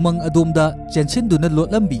उमंग अदोमदा चेंसिनदुना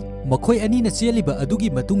लोटलम्बी मखोइ अनीना चेलिबा अदुगी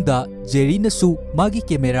मतुंगदा जेरीनासु मागी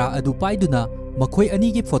कैमेरा अदु पाइदुना मखोइ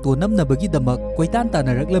अनीगे फोटो नमनबगी दमक कोइतान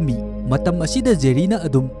तानरक्लम्मी मतम असिदा जेरीना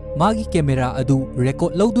अदुम मागी कैमेरा अदु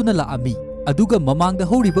record लौदुना लाअमी aduga mamangda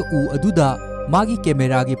horiba u aduda magi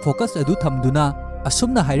camera gi focus adu thamduna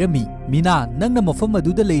asumna hairami mina nangna mafam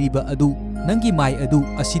aduda leiriba adu nangi mai adu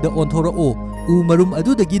asida onthorao u marum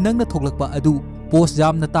adudagi nangna thoklakpa adu post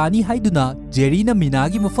jamna tani haiduna Jerina mina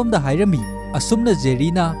gi mafamda hairami asumna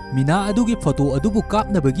Jerina mina adugi photo adubu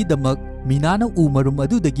kapnabagi damak mina na u marum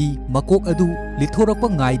adudagi makok adu lithorakpa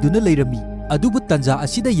ngaiduna leirami adubu tanja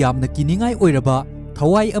asida yamna kiningai oiraba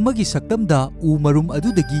thawai amagi saktamda u marum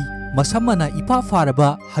adudagi masamana ipa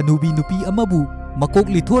faraba hanubi nupi amabu makok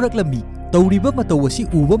lithoraklami tawriba mataw asi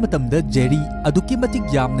uba matamda Jerry aduki matik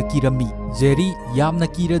yamna kirami Jerry yamna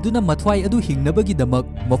kiraduna mathwai adu hingnabagi damak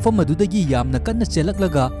mafam adudagi yamna kanna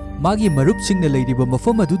chelaklaga magi marupsingna leiriba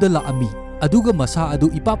mafam aduda laami aduga masa adu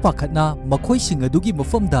ipa pakhatna makhoising adugi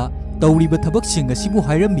mafamda tawriba thabaksing asibu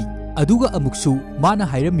hairami aduga amuksu mana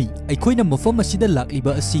hairami aikhoina mafam asida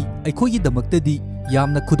lakliba asi aikhoigi damaktadi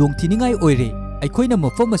yamna khudong thiningai oire aikhoina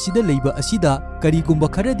mafam asida leiba asida karigumba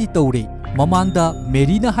kharadi tawre mamangda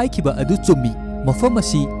Merina haikiba adu chummi mafam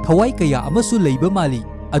asi thawai kaya amasu leiba mali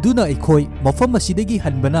aduna aikhoi mafam asidagi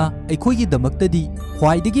hanbana aikhoigi damaktadi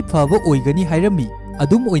khwaidagi phaba oigani hairami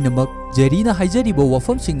adum oinamak Jerina haijariba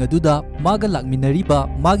wafamsing aduda maga lakminariba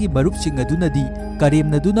magi marupsing adunadi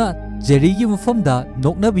karemnaduna Jerrygi mafamda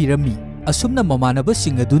noknabirami asumna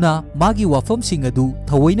mamanabasing aduna magi wafamsing adu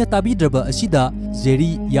thawaina tabidraba asida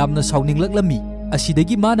Jerry yamna sauninglaklami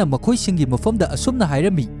asidagi mana makhoisingi mafamda asumna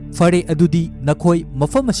hairami fare adudi nakhoi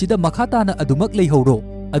mafam asida makhatana adumak leihoro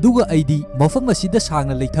aduga aidi mafam asida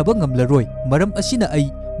sangna leithaba ngamlaroi maram asina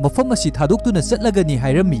ai mafam asi thadoktuna chatlagani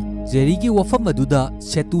hairami Jerrygi wafam aduda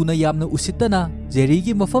setuna yamna usittana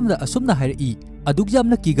Jerrygi mafamda asumna hairi adug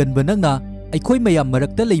yamna kiganba nangna aikhoi mayam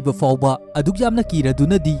marakta leiba fawba adug yamna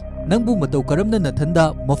kiradunadi nangbu matau karamna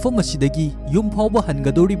nathanda mafam asidagi yum fawba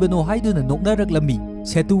hangadoribano haiduna noknaraklami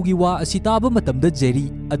setugi wa asitaba matamda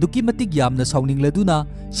Jerry aduki matik yamna sauningladuna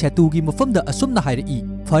setugi mafamda asumna hairi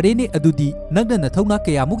farene adudi nangna nathawna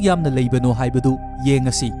kayamuk yamna leibano haibadu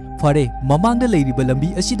yengasi fare mamangda leiriba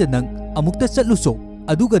lambi asida nang amukta chatluso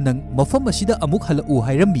aduga nang mafam asida amuk halau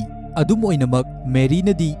hairami adum oinamak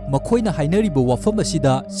Merinadi makhoina hainariba wafam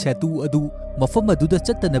asida setu adu mafam aduda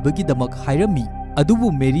chattanabagi damak hairami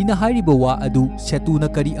adubu Merina hairiba wa adu setuna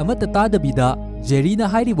kari amata tadabida Jerryna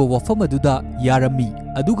hairiba wafam aduda yarami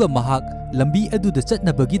aduga mahak lambi aduda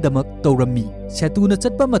chatnabagi damak tawrami setuna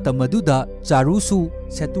chatpa matam aduda charusu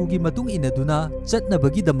setugi matung inaduna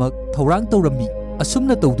chatnabagi damak thawrang tawrami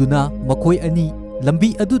asumna tawduna makhoi ani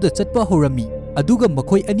lambi aduda chatpa horami aduga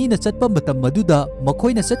makhoi ani na chatpa matam maduda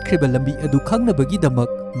makhoina chatkriba lambi adu khangnabagi damak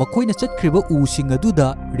makhoina chatkriba using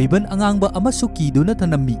aduda ribbon angangba amasu kiduna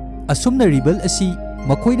thanami asumna ribbon asi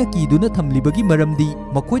makhoina kiduna thamlibagi maramdi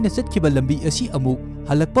makhoina chatkiba lambi asi amuk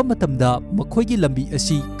halakpa matamda makhoigi lambi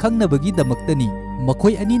asi khangnabagi damaktani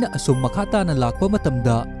makhoi anina asum makhatana lakpa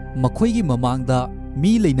matamda makhoigi mamangda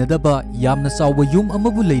mi leinadaba yamna chawba yum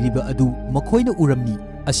amabu leiriba adu makhoina uramni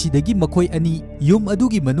asidagi makhoi ani yum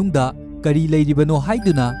adugi manungda kari leiribano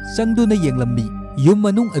haiduna changduna yenglammi yum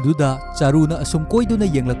manung aduda charuna asum koiduna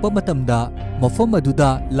yenglakpa matamda mafam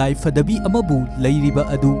aduda lai fadabi amabu leiriba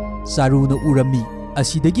adu charuna urami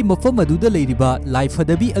asidagi mafam aduda leiriba lai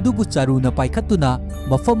fadabi adubu charuna paikhatuna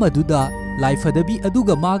mafam aduda lai fadabi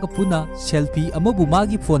aduga maga puna selfie amabu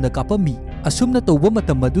magi phone kapami asumna tawba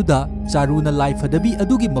matam aduda charuna lai fadabi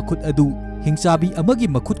adugi makhut adu hingchabi amagi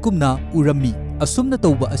makhut kumna urami asumna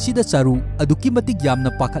tawba asida charu aduki matik yamna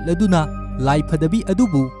pakhatladuna lai fadabi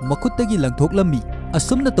adubu makhuttagi langthoklami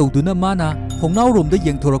asumna tawduna mana hongnawromda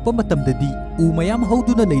yengthorakpa matamdadi u mayam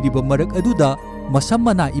hauduna leiriba marak aduda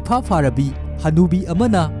masammana ifa farabi hanubi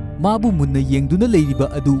amana mabu munna yengduna leiriba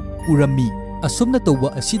adu urami asumna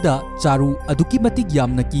tawba asida charu aduki matik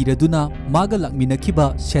yamna kiraduna maga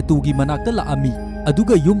lakminakhiba setugi manakta laami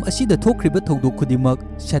aduga yum asida thokriba thodok khudimak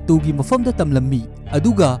setugi mafamda tamlammi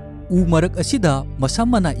aduga u marak asida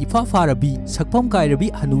masammana ifa farabi sakpham kairabi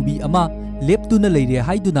hanubi ama leptuna leire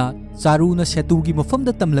haiduna charuna setugi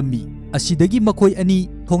mafamda tamlammi asidagi makhoi ani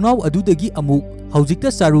thongnaw adudagi amuk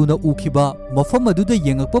haujikta charuna ukhiba mafam aduda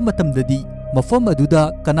yengakpa matamdadi mafam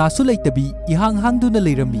aduda kanasu leitabi ihang hangduna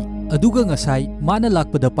leirami aduga ngasai mana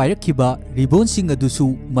lakpada pairakhiba ribon sing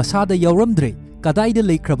adusu masada yawramdre kadaida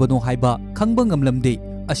leikrabano haiba khangba ngamlamde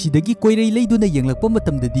asidagi koirei leiduna yenglakpa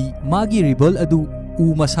matamdadi magi ribol adu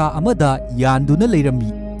u masa amada yanduna leirami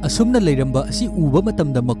asumna leiramba asi uba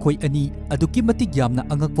matamda makhoi ani aduki matik yamna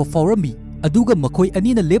angakpa fawrami aduga makhoi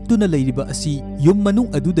ani na leptuna leiriba asi yum manung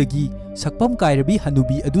adudagi sakpam kairabi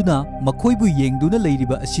hanubi aduna makhoibu yengduna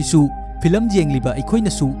leiriba asisu film jengliba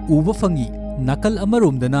aikhoinasu uba fangi nakal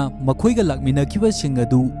amaromdana makhoiga lakminakhiba sing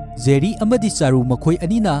adu Jerry amadi Charu makhoi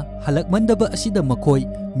anina halakmandaba asida makhoi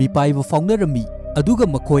mipaiba faunarami aduga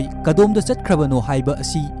makhoi kadomda chatkrabano haiba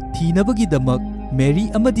asi thinabagi damak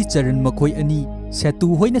Mary amadi Charan makhoi ani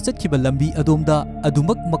setu hoina chatkhiba lambi adomda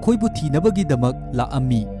adumak makhoibu thinabagi damak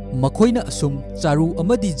laami makhoina asum Charu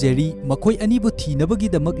amadi Jerry makhoi anibu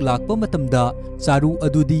thinabagi damak lakpa matamda Charu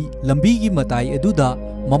adudi lambi gi matai aduda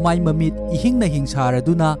mamai mamit ihingna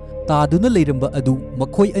hingsaraduna taduna leiramba adu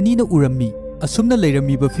makhoi anina urami asumna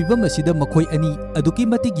leiramiba fibam asida makhoi ani aduki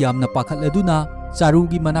matik yamna pakhatladuna Charu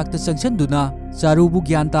gi manakta changsanduna Charu bu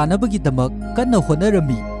gyan tanabagi damak kanna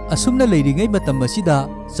honarami asumna leiringai matam asida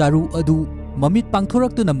Charu adu mamit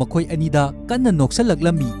pangthoraktuna makhoi anida kanna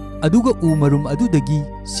noksalaklami aduga umarum adudagi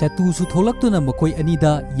setu su tholaktuna makhoi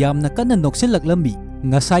anida yamna kanna noksalaklami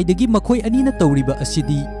ngasaidagi makhoi anina tawriba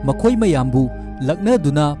asidi makhoi mayambu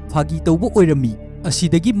laknaduna phagi tawbo oirami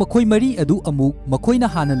asidagi makhoi mari adu amuk makhoina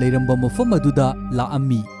hana leiramba mafam aduda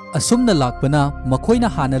laami asumna lakpana makhoina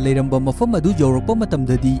hana leiramba mafam adu yorokpa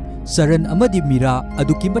matamdadi Charan amadi Mira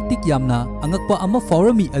aduki matik yamna angakpa ama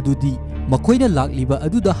faurami adudi makhoina lakliba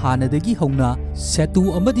aduda hanadagi hauna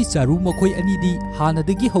setu amadi Charu makhoi anidi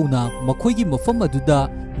hanadagi hauna makhoigi mafam aduda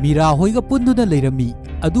Mira hoiga punduna leirami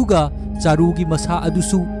aduga Charu gi masa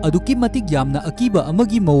adusu aduki matik yamna akiba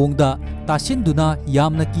amagi mawongda tasinduna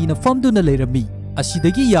yamna kina famduna leirami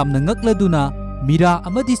asidagi yamna ngakladuna Mira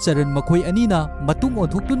amadi Charan makhoi anina matung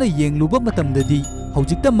onthukuna yengluba matamdadi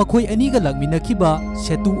hojikta makhoi aniga lakminakhiba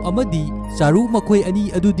setu amadi Charu makhoi ani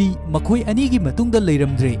adudi makhoi anigi matungda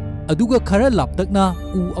leiramdre aduga khara laptakna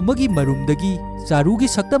u amagi marumdagi Charu gi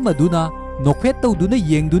saktam aduna nokphet tawduna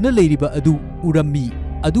yengduna leiriba adu urami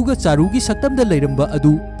aduga Charu gi saktamda leiramba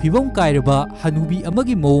adu phibam kairaba hanubi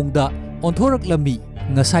amagi mawongda onthoraklami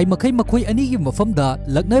ngasai makhai makhoi anigi mafamda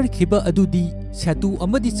laknarkhiba adudi setu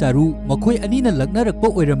amadi Charu makhoi anina laknarakpa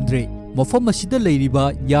oiramdre mafam asida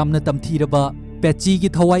leiriba yamna tamthiraba Pechi gi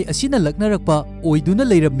thawai asina laknarakpa oiduna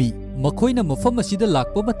leirami makhoina mafam asida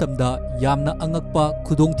lakpa matamda yamna angakpa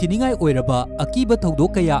khudong thiningai oiraba akiba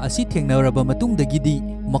thodok kaya asi thengnaraba matungdagidi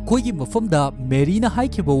makhoigi mafamda Mary na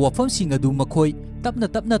haikhiba wafamsing adu makhoi tapna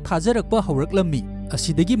tapna thajarakpa hawraklami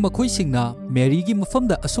asidagi makhoi singna Mary gi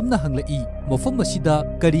mafamda asumna hanglai mafam asida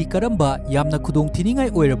kari karamba yamna khudong thiningai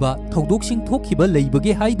oiraba thodok sing thokhiba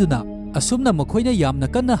leibage haiduna asumna makhoina yamna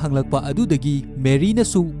kanna hanglakpa adudagi Mary na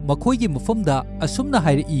su makhoigi mafamda asumna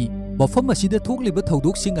hairai mafam asida thokliba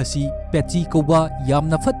thodok sing asi Pechi koba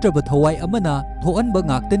yamna fatraba thawai amana thoanba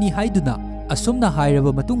ngaktani haiduna asumna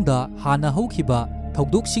hairaba matungda hana hokhiba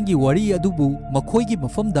thodok singi wari adubu makhoigi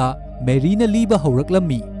mafamda Mary na liba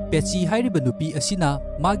hawraklami Pechi hairiba nupi asina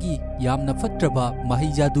magi yamna fatraba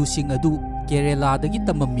mahijadu sing adu Kerala dagi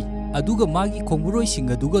tamami aduga magi khongburoi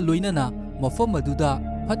sing aduga loinana mafam aduda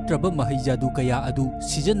fatraba mahijadu kaya adu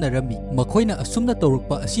sijanarami makhoina asumna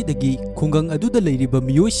tawrukpa asidagi khungang aduda leiriba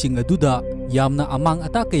miyoi sing aduda yamna amang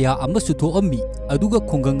ata kaya amasu thoami aduga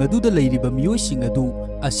khungang aduda leiriba miyoi sing adu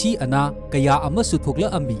asi ana kaya amasu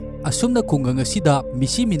thoklaami asumna khungang asida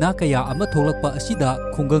misi mina kaya ama tholakpa asida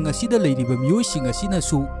khungang asida leiriba miyoi sing asina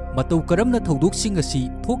su matau karamna thodok sing asi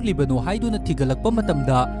thoklibano haiduna thigalakpa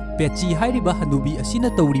matamda Pechi hairiba hanubi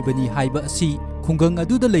asina tawribani haiba asi khungang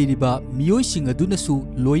aduda leiriba miyoi sing aduna su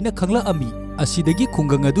loina khanglaami asidagi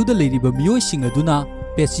khungang aduda leiriba miyoi sing aduna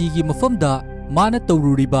Pechi gi mafamda mana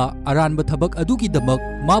tawruriba aranba thabak adugi damak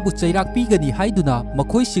mabu chairak pigani haiduna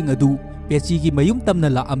makhoi sing adu Pechi gi mayum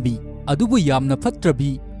tamna laami adubu yamna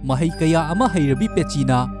fatrabi mahai kaya ama hairabi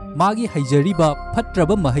Pechina magi haijariba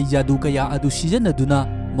fatraba mahijadu kaya adu sijanaduna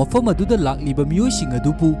mafam aduda lakliba miyoi sing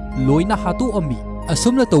adubu loina hatoami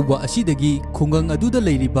asumna tawba asidagi khungang aduda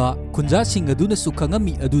leiriba khunja sing aduna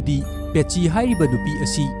sukhangami adudi Pechi hairiba nupi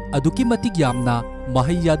asi aduki matik yamna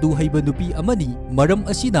mahijadu haiba nupi amani maram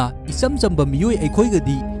asina isam jamba miyoi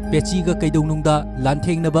aikhoigadi Pechi ga kaidownungda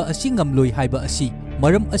lanthengnaba asi ngamloi haiba asi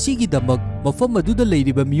maram asigi damak mafam aduda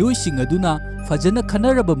leiriba miyoi sing aduna fajana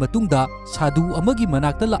khanaraba matungda sadhu amagi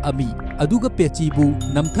manakta laami aduga Pechi bu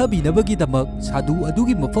namthabinabagi damak sadhu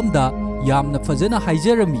adugi mafamda yamna fajana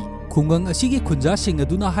haijarami khungang asigi khunja sing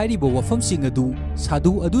aduna hairiba wafam sing adu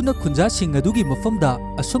sadhu aduna khunja sing adugi mafamda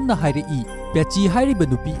asumna hairai Pechi hairiba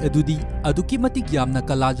nupi adudi aduki matik yamna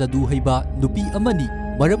kala jadu haiba nupi amani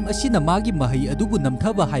maram asina magi mahai adubu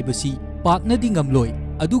namthaba haibasi paknadi ngamloi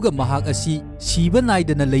aduga mahak asi siba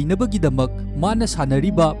naidana leinabagi damak mana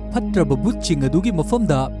sanariba fatraba butching adugi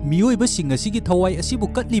mafamda miyoiba sing asigi thawai asibu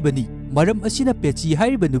katlibani maram asina Pechi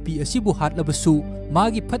hairiba nupi asibu hatlabasu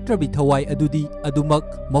magi fatrabi thawai adudi adumak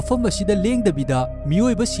mafam asida lengdabida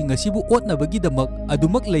miyoiba sing asibu otnabagi damak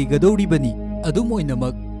adumak leigadoribani adum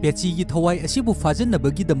oinamak Pechi gi thawai asibu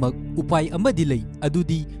fajanabagidamag upai amadi lei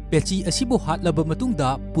adudi Pechi asibu hatlaba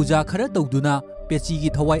matungda puja khara tawduna Pechi gi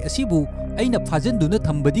thawai asibu aina fajanduna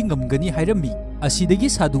thambadi ngamgani hairami asidagi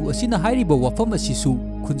sadu asina hairiba wafam asisu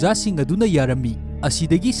khunjasing aduna yarami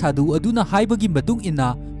asidagi sadu aduna haibagi matung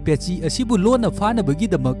ina Pechi asibu lona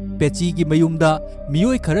fanabagidamag Pechi gi mayumda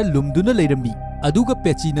miyoi khara lumduna leirami aduga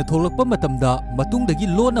Pechi na tholakpa matamda matungdagi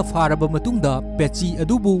lona faraba matungda Pechi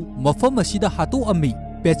adubu mafam asida hatu ami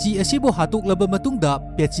Pechi asibu hatuklaba matungda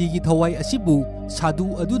Pechi gi thawai asibu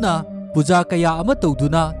sadu aduna puja kaya ama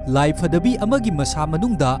tawduna lai fadabi amagi masa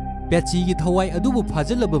manungda Pechi gi thawai adubu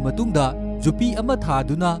fajalaba matungda jupi ama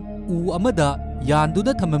thaduna u amada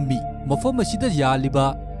yanduna thamammi mafam asida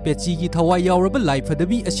yaliba Pechi gi thawai yauraba lai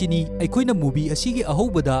fadabi asini aikoina movie asigi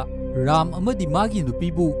ahobada Ram amadi magi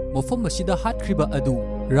nupibu mafam asida hatkriba adu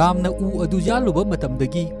Ram na u adu yaluba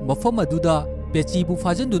matamdagi mafam aduda Pechi bu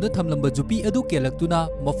fajanduna thamlamba jupi adu kelaktuna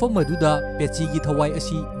mafam aduda Pechi gi thawai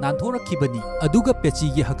asi nanthoraki aduga Pechi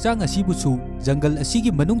gi hakchang asibusu jungle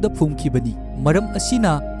asigi manungda phumkhibani maram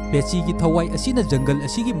asina Pechi gi thawai asina jungle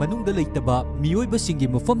asigi manungda leitaba miyoiba singi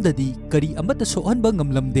mafamdadi kari amata sohanba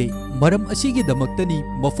ngamlamde maram asigi damaktani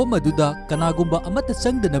mafam aduda kanagumba amata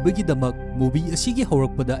changdanabagi damak movie asigi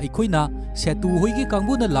horakpada aikoina setu hoigi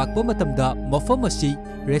kangbuna lakpa matamda mafam asi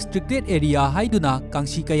restricted area haiduna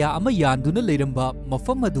kangsi kaya ama yanduna leiramba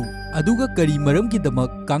mafam adu aduga kari maramgi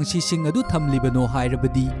damak kangsi sing adu thamlibano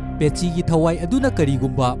hairabadi Pechi gi thawai aduna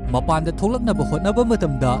karigumba mapanda tholaknaba hotnaba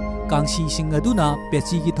matamda kangsi sing aduna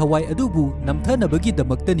Pechi gi thawai adubu namthanabagi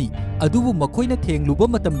damaktani adubu makoina thengluba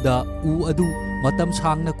matamda u adu matam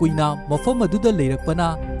sangna kuina mafam aduda leirakpana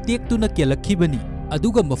tektuna kelakhibani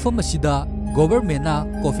aduga mafam asida government na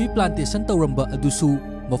coffee plantation tawramba adusu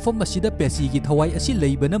mafam asida Pechi gi thawai asi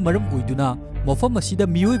leibana maram oiduna mafam asida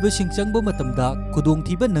miyoiba sing changba matamda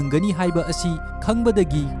khudongthiba nangani haiba asi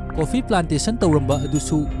khangbadagi coffee plantation tawramba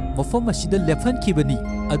adusu mafam asida lephankhibani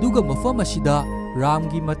aduga mafam asida Ram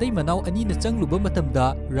gi matai manau ani na changluba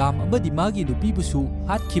matamda Ram amadi magi nupibusu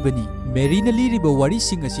hatkibani Mary na liriba wari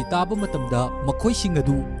sing asi taba matamda makhoi sing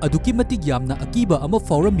adu aduki matig yamna akiba ama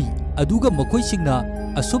faurami aduga makhoi singna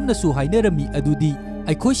asumna su hainarami adudi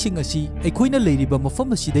aikhoi sing asi aikoina leiriba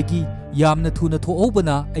mafam asidagi yamna thuna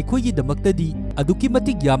thoobana aikoigi damaktadi aduki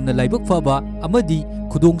matig yamna laibak faba amadi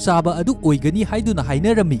khudongchaba adu oigani haiduna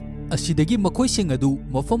hainarami asidagi makhoi sing adu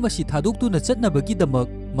mafam asi thadoktuna chatnabagi damak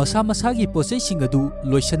masa masagi posai sing adu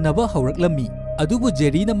loisanaba hauraklammi adubu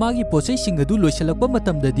Jerina magi posai sing adu loisalakpa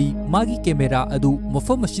matamdadi magi camera adu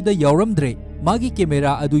mafam asida yauramdre magi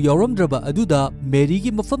camera adu yauramdraba aduda Mary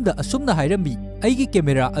gi mafamda asumna hairami aigi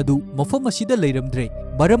camera adu mafam asida leiramdre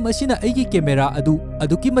maram asina aigi camera adu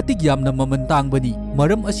aduki matig yamna maman tangbani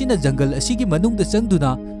maram asina jungle asigi manungda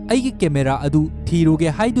changduna aigi camera adu thiruge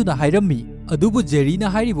haiduna hairami adubu Jerina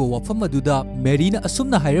hairibo wafam aduda Maryna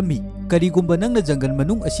asumna hairami karigumba nangna jungle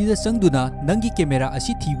manung asida changduna nangi camera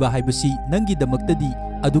asi thiba haibasi nangi damaktadi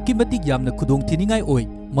aduki matig yamna khudong thiningai oi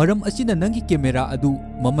maram asina nangi camera adu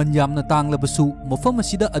maman yamna tanglabasu mafam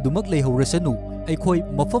asida adumak leihorasanu aikhoi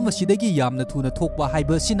mafam asidagi yamna thuna thokpa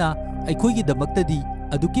haiba asina aikhoi gi damaktadi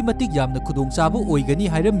aduki matig yamna khudong chaba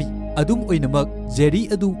oigani hairami adum oinamak Jerry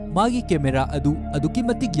adu magi camera adu aduki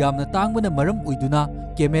matig yamna tangbana maram oiduna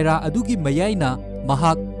camera adugi mayaina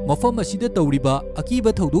mahak mafam asida tawriba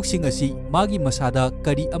akiba thodok-sing asi magi masada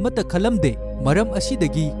kari amata khalamde maram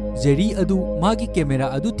asidagi Jerry adu magi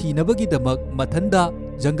camera adu thinabagi damak mathanda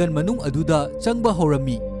jungle manung aduda changba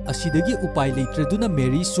horami asidagi upai leitraduna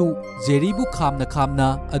Mary su Jerry bu khamna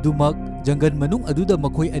adumak jungle manung aduda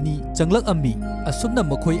makhoi ani changlak ami asumna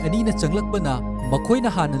makhoi ani na changlakbana makhoi na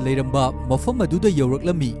hana leiramba mafam aduda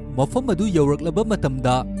yauraklami mafam adu yauraklaba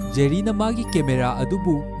matamda Jerry na magi camera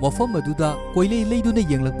adubu mafam aduda koilei leiduna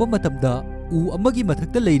yenglakpa matamda u amagi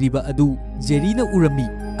mathakta leiriba adu Jerry na urami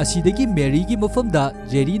asidagi Mary gi mafamda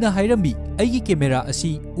Jerry na hairami aigi camera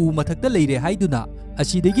asi u mathakta leire haiduna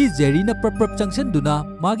asidagi Jerry na prap changsanduna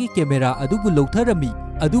magi camera adubu loutharami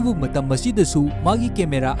adubu matam masidasu magi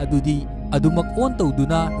camera adudi adumak on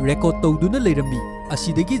tawduna record tawduna leirami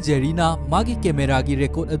asidagi Jerry na magi camera gi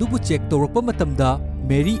record adubu check tawrakpa matamda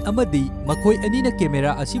Mary amadi makhoi anina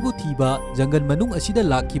camera asibu thiba jungle manung asida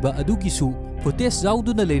lakhiba adugisu footage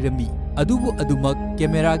yauduna leirami adubu adumak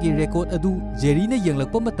camera gi record adu Jerry na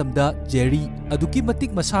yenglakpa matamda Jerry aduki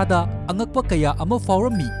matik masada angakpa kaya ama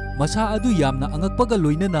faurami masa adu yamna angakpaga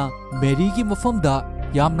loinana Mary gi mafamda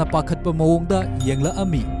yamna pakhatpa mawongda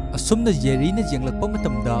yenglaami asumna Jerry na yenglakpa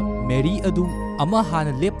matamda Mary adu ama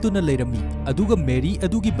hana leptuna leirami aduga Mary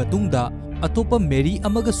adugi matungda atopa Mary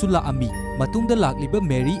amaga sulaami matungda lakliba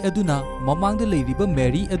Mary aduna mamangda leiriba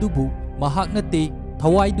Mary adubu mahak nate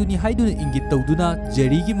ꯊꯋꯥꯏꯗꯨꯅꯤ ꯍꯥꯏꯗꯨꯅ ꯏꯪꯒꯤꯠ ꯇꯧꯗꯨꯅ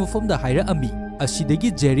ꯖꯦꯔꯤꯒꯤ ꯃꯐꯝꯗ ꯍꯥꯏꯔꯛꯑꯝꯃꯤ꯫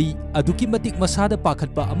 ꯑꯁꯤꯗꯒꯤ Jerry ꯑꯗꯨꯛꯀꯤ ꯃꯇꯤꯛ ꯃꯁꯥꯗ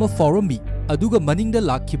ꯄꯥꯈꯠꯄ ꯑꯃ ꯐꯥꯎꯔꯝꯃꯤ꯫ ꯑꯗꯨꯒ ꯃꯅꯤꯡꯗ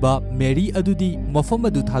ꯂꯥꯛꯈꯤꯕ ꯃꯦꯔꯤ ꯑꯗꯨꯗꯤ ꯃꯐꯝ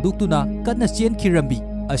ꯑꯗꯨ ꯊꯥꯗꯣꯛꯇꯨꯅ ꯀꯟꯅ ꯆꯦꯟꯈꯤꯔꯝꯃꯤ꯫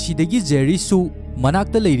 ꯑꯁꯤꯗꯒꯤ ꯖꯦꯔꯤꯁꯨ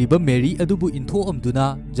ꯃꯅꯥꯛꯇ ꯂꯩꯔꯤꯕ ꯃꯦꯔꯤ ꯑꯗꯨꯕꯨ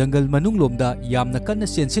ꯏꯟꯊꯣꯛꯑꯝꯗꯨꯅ ꯖꯪꯒꯜ ꯃꯅꯨꯡꯂꯣꯝꯗ ꯌꯥꯝꯅ ꯀꯟꯅ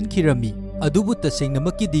ꯆꯦꯟꯁꯤꯟꯈꯤꯔꯝꯃꯤ꯫ ꯑꯗꯨꯕꯨ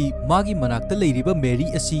ꯇꯁꯦꯡꯅꯃꯛꯀꯤꯗꯤ ꯃꯥꯒꯤ ꯃꯅꯥꯛꯇ ꯂꯩꯔꯤꯕ ꯃꯦꯔꯤ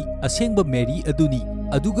ꯑꯁꯤ ꯑꯁꯦꯡꯕ ꯃꯦꯔꯤ ꯑꯗꯨꯅꯤ꯫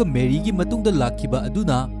 ꯑꯗꯨꯒ ꯃꯦꯔꯤꯒꯤ ꯃꯇꯨꯡꯗ ꯂꯥꯛꯈꯤꯕ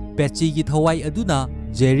ꯑꯗꯨꯅ ꯄꯦꯆꯤꯒꯤ ꯊꯋꯥꯏ ꯑꯗꯨꯅ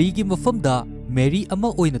ꯖꯦꯔꯤꯒꯤ ꯃꯐꯝꯗ ꯃꯦꯔꯤ ꯑꯃ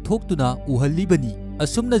ꯑꯣꯏꯅ ꯊꯣꯛꯇꯨꯅ ꯎꯍꯜꯂꯤꯕꯅꯤ꯫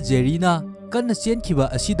 ꯑꯁꯨꯝꯅ ꯖꯦꯔꯤꯅ ꯀꯟꯅ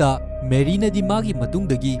ꯆꯦꯟꯈꯤꯕ ꯑꯁꯤꯗ ꯃꯦꯔꯤꯅꯗꯤ ꯃꯥꯒꯤ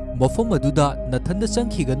ꯃꯇꯨꯡꯗꯒꯤ ꯃꯐꯝ ꯑꯗꯨꯗ ꯅꯊꯟꯗ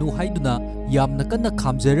ꯆꯪꯈꯤꯒꯅꯨ ꯍꯥꯏꯗꯨꯅ ꯌꯥꯝꯅ ꯀꯟꯅ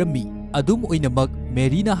ꯈꯥꯝꯖꯔꯝꯃꯤ꯫ ꯑꯗꯨꯝ ꯑꯣꯏꯅꯃꯛ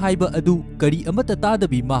ꯃꯦꯔꯤꯅ ꯍꯥꯏꯕ ꯑꯗꯨ ꯀꯔꯤ ꯑꯃꯠꯇ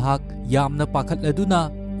ꯇꯥꯗꯕꯤ ꯃꯍꯥꯛ ꯌꯥꯝꯅ ꯄꯥꯈꯠꯂꯗꯨꯅ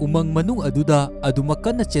ꯎꯃꯪ ꯃꯅꯨꯡ ꯑꯗꯨꯗ ꯑꯗꯨꯃꯛ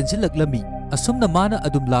ꯀꯟꯅ ꯆꯦꯟꯁꯤꯜꯂꯛꯂꯝꯃꯤ꯫ ꯑꯁꯨꯝꯅ ꯃꯥꯅ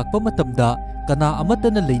ꯑꯗꯨꯝ ꯂꯥꯛꯄ ꯃꯇꯝꯗ ꯀꯅꯥ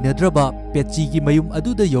ꯑꯃꯠꯇꯅ ꯂꯩꯅꯗ꯭ꯔꯕ ꯄꯦꯆꯤꯒꯤ ꯃꯌꯨꯝ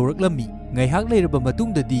ꯑꯗꯨꯗ ꯌꯧꯔꯛꯂꯝꯃꯤ꯫ ꯉꯥꯏꯍꯥꯛ ꯂꯩꯔꯕ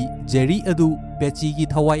ꯃꯇꯨꯡꯗꯗꯤ ꯖꯦꯔꯤ ꯑꯗꯨ ꯄꯦꯆꯤꯒꯤ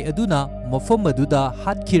ꯊꯋꯥꯏ ꯑꯗꯨꯅ ꯃꯐꯝ ꯑꯗꯨꯗ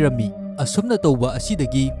ꯍꯥꯠꯈꯤꯔꯝꯃꯤ꯫ ꯑꯁꯨꯝꯅ ꯇꯧꯕ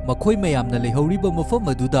ꯑꯁꯤꯗꯒꯤ ꯃꯈꯣꯏ ꯃꯌꯥꯝꯅ ꯂꯩꯍꯧꯔꯤꯕ ꯃꯐꯝ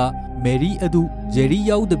ꯑꯗꯨꯗ ꯃꯦꯔꯤ ꯑꯗꯨ ꯖꯦꯔꯤ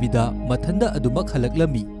ꯌꯥꯎꯗꯕꯤꯗ ꯃꯊꯟꯗ ꯑꯗꯨꯃꯛ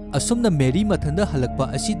ꯍꯜꯂꯛꯂꯝꯃꯤ꯫ ꯑꯁꯨꯝꯅ ꯃꯦꯔꯤ ꯃꯊꯟꯗ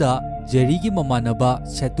ꯍꯜꯂꯛꯄ ꯑꯁꯤꯗ ꯖꯦꯔꯤꯒꯤ ꯃꯃꯥꯟꯅꯕ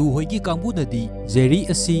ꯁꯦꯇꯨ ꯍꯣꯏꯒꯤ ꯀꯥꯡꯕꯨꯅꯗꯤ ꯖꯦꯔꯤ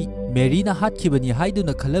ꯑꯁꯤ ꯃꯦꯔꯤꯅ ꯍꯥꯠꯈꯤꯕꯅꯤ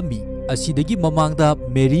ꯍꯥꯏꯗꯨꯅ ꯈꯜꯂꯝꯃꯤ꯫ ꯑꯁꯤꯗꯒꯤ ꯃꯃꯥꯡꯗ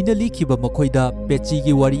ꯃꯦꯔꯤꯅ ꯂꯤꯈꯤꯕ ꯃꯈꯣꯏꯗ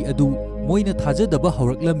ꯄꯦꯆꯤꯒꯤ ꯋꯥꯔꯤ ꯑꯗꯨ ꯃꯣꯏꯅ ꯊꯥꯖꯗꯕ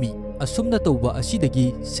ꯍꯧꯔꯛꯂꯝꯃꯤ꯫ ꯑꯁꯨꯝꯅ ꯇꯧꯕ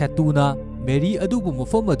ꯑꯁꯤꯗꯒꯤ ꯁꯦꯇꯨꯅ ꯃꯦꯔꯤ ꯑꯗꯨꯕꯨ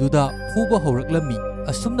ꯃꯐꯝ ꯑꯗꯨꯗ ꯐꯨꯕ ꯍꯧꯔꯛꯂꯝꯃꯤ꯫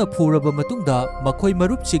 ꯑꯁꯨꯝꯅ ꯐꯨꯔꯕ ꯃꯇꯨꯡꯗ ꯃꯈꯣꯏ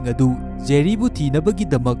ꯃꯔꯨꯞꯁꯤꯡ ꯑꯗꯨ ꯖꯦꯔꯤꯕꯨ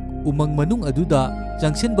ꯊꯤꯅꯕꯒꯤꯗꯃꯛ ꯎꯃꯪ ꯃꯅꯨꯡ ꯑꯗꯨꯗ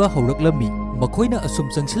ꯆꯪꯁꯤꯟꯕ ꯍꯧꯔꯛꯂꯝꯃꯤ꯫ ꯃꯈꯣꯏꯅ ꯑꯁꯨꯝ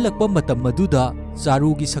ꯆꯪꯁꯤꯜꯂꯛꯄ ꯃꯇꯝ ꯑꯗꯨꯗ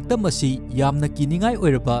ꯆꯥꯔꯨꯒꯤ ꯁꯛꯇꯝ ꯑꯁꯤ ꯌꯥꯝꯅ ꯀꯤꯅꯤꯡꯉꯥꯏ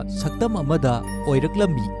ꯑꯣꯏꯔꯕ ꯁꯛꯇꯝ ꯑꯃꯗ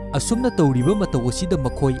ꯑꯣꯏꯔꯛꯂꯝꯃꯤ꯫ ꯑꯁꯨꯝꯅ ꯇꯧꯔꯤꯕ ꯃꯇꯧ ꯑꯁꯤꯗ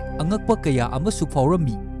ꯃꯈꯣꯏ ꯑꯉꯛꯄ ꯀꯌꯥ ꯑꯃꯁꯨ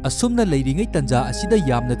ꯐꯥꯎꯔꯝꯃꯤ꯫ ꯑꯁꯨꯝꯅ ꯂꯩꯔꯤꯉꯩ ꯇꯟꯖꯥ ꯑꯁꯤꯗ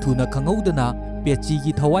ꯌꯥꯝꯅ ꯊꯨꯅ ꯈꯪꯍꯧꯗꯅ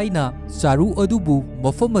ꯄꯦꯆꯤꯒꯤ ꯊꯋꯥꯏꯅ ꯆꯥꯔꯨ ꯑꯗꯨꯕꯨ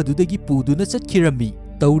ꯃꯐꯝ ꯑꯗꯨꯗꯒꯤ ꯄꯨꯗꯨꯅ ꯆꯠꯈꯤꯔꯝꯃꯤ꯫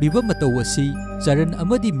 ꯇꯧꯔꯤꯕ ꯃꯇꯧ ꯑꯁꯤ ꯆꯔꯟ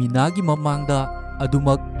ꯑꯃꯗꯤ ꯃꯤꯅꯥꯒꯤ ꯃꯃꯥꯡꯗ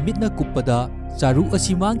ꯑꯗꯨꯃꯛ ꯃꯤꯠꯅ ꯀꯨꯞꯄꯗ ꯆꯥꯔꯨ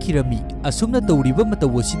ꯑꯁꯤ ꯃꯥꯡꯈꯤꯔꯝꯃꯤ꯫ ꯑꯁꯨꯝꯅ ꯇꯧꯔꯤꯕ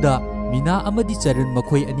ꯃꯇꯧ ꯑꯁꯤꯗ ꯃꯤꯅꯥ ꯑꯃꯗꯤ ꯆꯔꯟ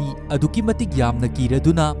ꯃꯈꯣꯏ ꯑꯅꯤ ꯑꯗꯨꯛꯀꯤ ꯃꯇꯤꯛ ꯌꯥꯝꯅ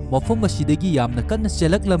ꯀꯤꯔꯗꯨꯅ ꯃꯐꯝ ꯑꯁꯤꯗꯒꯤ ꯌꯥꯝꯅ ꯀꯟꯅ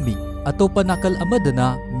ꯆꯦꯜꯂꯛꯂꯝꯃꯤ꯫ ꯑꯇꯣꯞꯄ ꯅꯥꯀꯜ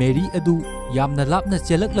ꯑꯃꯗꯅ ꯃꯦꯔꯤ ꯑꯗꯨ ꯌꯥꯝꯅ ꯂꯥꯞꯅ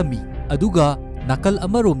ꯆꯦꯜꯂꯛꯂꯝꯃꯤ꯫ ꯑꯗꯨꯒ ꯅꯥꯀꯜ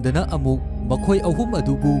ꯑꯃꯔꯣꯝꯗꯅ ꯑꯃꯨꯛ ꯃꯈꯣꯏ ꯑꯍꯨꯝ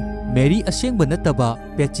ꯑꯗꯨꯕꯨ ꯃꯦꯔꯤ ꯑꯁꯦꯡꯕ ꯅꯠꯇꯕ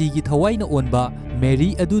ꯄꯦꯆꯤꯒꯤ ꯊꯋꯥꯏꯅ ꯑꯣꯟꯕ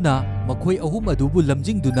ꯃꯦꯔꯤ ꯑꯗꯨꯅ ꯃꯈꯣꯏ ꯑꯍꯨꯝ ꯑꯗꯨꯕꯨ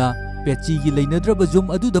ꯂꯝꯖꯤꯡꯗꯨꯅ ꯄꯦꯆꯤꯒꯤ ꯂꯩꯅꯗ꯭ꯔꯕ ꯌꯨꯝ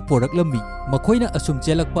ꯑꯗꯨꯗ ꯄꯣꯔꯛꯂꯝꯃꯤ꯫ ꯃꯈꯣꯏꯅ ꯑꯁꯨꯝ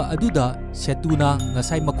ꯆꯦꯜꯂꯛꯄ ꯑꯗꯨꯗ ꯁꯦꯇꯨꯅ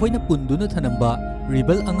ꯉꯁꯥꯏ ꯃꯈꯣꯏꯅ ꯄꯨꯟꯗꯨꯅ ꯊꯅꯝꯕ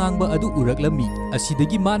ꯔꯤꯕꯜ ꯑꯉꯥꯡꯕ ꯑꯗꯨ ꯎꯔꯛꯂꯝꯃꯤ꯫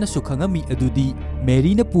 ꯑꯁꯤꯗꯒꯤ ꯃꯥꯅꯁꯨ ꯈꯪꯉꯝꯃꯤ ꯑꯗꯨꯗꯤ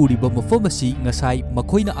ꯃꯦꯔꯤꯅ ꯄꯨꯔꯤꯕ ꯃꯐꯝ ꯑꯁꯤ ꯉꯁꯥꯏ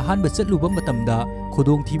ꯃꯈꯣꯏꯅ ꯑꯍꯥꯟꯕ ꯆꯠꯂꯨꯕ ꯃꯇꯝꯗ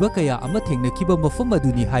ꯈꯨꯗꯣꯡꯊꯤꯕ ꯀꯌꯥ ꯑꯃ ꯊꯦꯡꯅꯈꯤꯕ ꯃꯐꯝ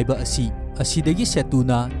ꯑꯗꯨꯅꯤ ꯍꯥꯏꯕ ꯑꯁꯤ꯫ ꯑꯁꯤꯗꯒꯤ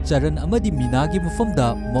ꯁꯦꯇꯨꯅ ꯆꯔꯟ ꯑꯃꯗꯤ ꯃꯤꯅꯥꯒꯤ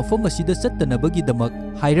ꯃꯐꯝꯗ ꯃꯐꯝ ꯑꯁꯤꯗ ꯆꯠꯇꯅꯕꯒꯤꯗꯃꯛ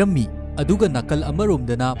ꯍꯥꯏꯔꯝꯃꯤ꯫ ꯑꯗꯨꯒ ꯅꯥꯀꯜ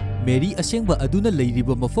ꯑꯃꯔꯣꯝꯗꯅ ꯃꯦꯔꯤ ꯑꯁꯦꯡꯕ ꯑꯗꯨꯅ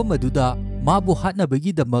ꯂꯩꯔꯤꯕ ꯃꯐꯝ ꯑꯗꯨꯗ ꯃꯥꯕꯨ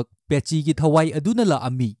ꯍꯥꯠꯅꯕꯒꯤꯗꯃꯛ ꯄꯦꯆꯤꯒꯤ ꯊꯋꯥꯏ ꯑꯗꯨꯅ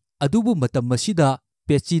ꯂꯥꯛꯑꯝꯃꯤ꯫ ꯑꯗꯨꯕꯨ ꯃꯇꯝ ꯑꯁꯤꯗ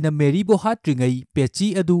ꯄꯦꯆꯤꯅ ꯃꯦꯔꯤꯕꯨ ꯍꯥꯠꯇ꯭ꯔꯤꯉꯩ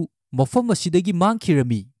ꯄꯦꯆꯤ ꯑꯗꯨ ꯃꯐꯝ ꯑꯁꯤꯗꯒꯤ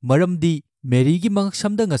ꯃꯥꯡꯈꯤꯔꯝꯃꯤ꯫ ꯃꯔꯝꯗꯤ ꯃꯦꯔꯤꯒꯤ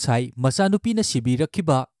ꯃꯉꯛꯁꯝꯗ ꯉꯁꯥꯏ ꯃꯆꯥꯅꯨꯄꯤꯅ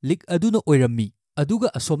ꯁꯤꯕꯤꯔꯛꯈꯤꯕ ꯂꯤꯛ ꯑꯗꯨꯅ ꯑꯣꯏꯔꯝꯃꯤ꯫ ꯑꯗꯨꯒ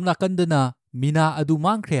ꯑꯁꯣꯝ ꯅꯥꯀꯟꯗꯅ ꯃꯤꯅꯥ ꯑꯗꯨ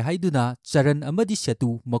ꯃꯥꯡꯈ꯭ꯔꯦ ꯍꯥꯏꯗꯨꯅ ꯆꯔꯟ ꯑꯃꯗꯤ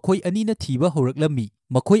ꯁꯦꯇꯨ ꯃꯈꯣꯏ ꯑꯅꯤꯅ ꯊꯤꯕ ꯍꯧꯔꯛꯂꯝꯃꯤ꯫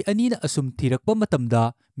 ꯃꯈꯣꯏ ꯑꯅꯤꯅ ꯑꯁꯨꯝ ꯊꯤꯔꯛꯄ ꯃꯇꯝꯗ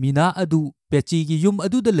ꯃꯤꯅꯥ ꯑꯗꯨ ꯄꯦꯆꯤꯒꯤ ꯌꯨꯝ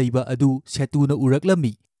ꯑꯗꯨꯗ ꯂꯩꯕ ꯑꯗꯨ ꯁꯦꯇꯨꯅ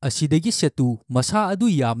ꯎꯔꯛꯂꯝꯃꯤ꯫ ꯑꯁꯤꯗꯒꯤ ꯁꯦꯇꯨ ꯃꯁꯥ ꯑꯗꯨ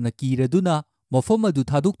ꯌꯥꯝꯅ ꯀꯤꯔꯗꯨꯅ ꯃꯐꯝ ꯑꯗꯨ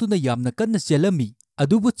ꯊꯥꯗꯣꯛꯇꯨꯅ ꯌꯥꯝꯅ ꯀꯟꯅ ꯆꯦꯜꯂꯝꯃꯤ꯫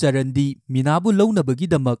 ꯑꯗꯨꯕꯨ ꯆꯔꯟꯗꯤ ꯃꯤꯅꯥꯕꯨ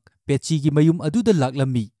ꯂꯧꯅꯕꯒꯤꯗꯃꯛ ꯄꯦꯆꯤꯒꯤ ꯃꯌꯨꯝ ꯑꯗꯨꯗ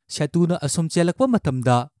ꯂꯥꯛꯂꯝꯃꯤ꯫ ꯁꯦꯇꯨꯅ ꯑꯁꯨꯝ ꯆꯦꯜꯂꯛꯄ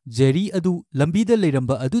ꯃꯇꯝꯗ ꯖꯦꯔꯤ ꯑꯗꯨ ꯂꯝꯕꯤꯗ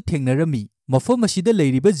ꯂꯩꯔꯝꯕ ꯑꯗꯨ ꯊꯦꯡꯅꯔꯝꯃꯤ꯫ ꯃꯐꯝ ꯑꯁꯤꯗ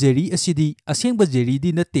ꯂꯩꯔꯤꯕ ꯖꯦꯔꯤ ꯑꯁꯤꯗꯤ ꯑꯁꯦꯡꯕ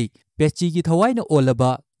ꯖꯦꯔꯤꯗꯤ ꯅꯠꯇꯦ, ꯄꯦꯆꯤꯒꯤ ꯊꯋꯥꯏꯅ ꯑꯣꯜꯂꯕ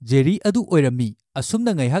ꯖꯦꯔꯤ ꯑꯗꯨ ꯑꯣꯏꯔꯝꯃꯤ꯫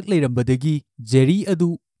 ꯑꯁꯨꯝꯅ ꯉꯥꯏꯍꯥꯛ ꯂꯩꯔꯝꯕꯗꯒꯤ ꯖꯦꯔꯤ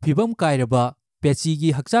ꯑꯗꯨ ꯐꯤꯕꯝ ꯀꯥꯏꯔꯕ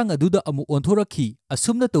ꯄꯦꯆꯤꯒꯤ ꯍꯛꯆꯥꯡ ꯑꯗꯨꯗ ꯑꯃꯨꯛ ꯑꯣꯟꯊꯣꯔꯛꯈꯤ꯫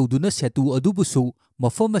 ꯑꯁꯨꯝꯅ ꯇꯧꯗꯨꯅ ꯁꯦꯇꯨ ꯑꯗꯨꯕꯨꯁꯨ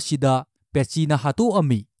ꯃꯐꯝ ꯑꯁꯤꯗ ꯄꯦꯆꯤꯅ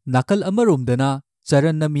ꯍꯥꯠꯇꯣꯛꯑꯝꯃꯤ꯫ ꯅꯥꯀꯜ ꯑꯃꯔꯣꯝꯗꯅ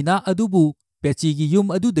ꯆꯔꯟꯅ ꯃꯤꯅꯥ ꯑꯗꯨꯕꯨ ꯄꯦꯆꯤꯒꯤ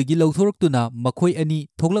ꯌꯨꯝ ꯑꯗꯨꯗꯒꯤ ꯂꯧꯊꯣꯔꯛꯇꯨꯅ ꯃꯈꯣꯏ ꯑꯅꯤ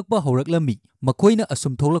ꯊꯣꯛꯂꯛꯄ ꯍꯧꯔꯛꯂꯝꯃꯤ꯫ ꯃꯈꯣꯏꯅ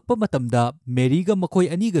ꯑꯁꯨꯝ ꯊꯣꯛꯂꯛꯄ ꯃꯇꯝꯗ ꯃꯦꯔꯤꯒ ꯃꯈꯣꯏ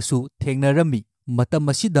ꯑꯅꯤꯒꯁꯨ ꯊꯦꯡꯅꯔꯝꯃꯤ꯫ ꯃꯇꯝ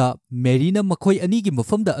ꯑꯁꯤꯗ ꯃꯦꯔꯤꯅ ꯃꯈꯣꯏ ꯑꯅꯤꯒꯤ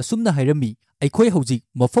ꯃꯐꯝꯗ ꯑꯁꯨꯝꯅ ꯍꯥꯏꯔꯝꯃꯤ, "ꯑꯩꯈꯣꯏ ꯍꯧꯖꯤꯛ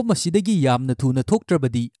ꯃꯐꯝ ꯑꯁꯤꯗꯒꯤ ꯌꯥꯝꯅ ꯊꯨꯅ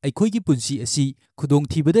ꯊꯣꯛꯇ꯭ꯔꯕꯗꯤ ꯑꯩꯈꯣꯏꯒꯤ ꯄꯨꯟꯁꯤ ꯑꯁꯤ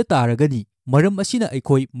ꯈꯨꯗꯣꯡꯊꯤꯕꯗ ꯇꯥꯔꯒꯅꯤ꯫ ꯃꯔꯝ ꯑꯁꯤꯅ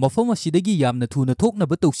ꯑꯩꯈꯣꯏ ꯃꯐꯝ ꯑꯁꯤꯗꯒꯤ ꯌꯥꯝꯅ ꯊꯨꯅ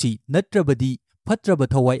ꯊꯣꯛꯅꯕ ꯇꯧꯁꯤ, ꯅꯠꯇ꯭ꯔꯕꯗꯤ ꯐꯠꯇ꯭ꯔꯕ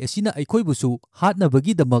ꯊꯋꯥꯏ ꯑꯁꯤꯅ ꯑꯩꯈꯣꯏꯕꯨꯁꯨ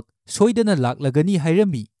ꯍꯥꯠꯅꯕꯒꯤꯗꯃꯛ ꯁꯣꯏꯗꯅ ꯂꯥꯛꯂꯒꯅꯤ"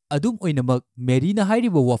 ꯍꯥꯏꯔꯝꯃꯤ꯫ ꯑꯗꯨꯝ ꯑꯣꯏꯅꯃꯛ ꯃꯦꯔꯤꯅ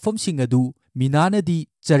ꯍꯥꯏꯔꯤꯕ ꯋꯥꯐꯝꯁꯤꯡ ꯑꯗꯨ ꯃꯤꯅꯥꯅꯗꯤ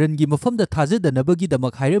ꯆꯔꯟꯒꯤ ꯃꯐꯝꯗ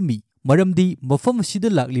ꯊꯥꯖꯗꯅꯕꯒꯤꯗꯃꯛ ꯍꯥꯏꯔꯝꯃꯤ꯫ ꯃꯔꯝꯗꯤ ꯃꯐꯝ ꯑꯁꯤꯗ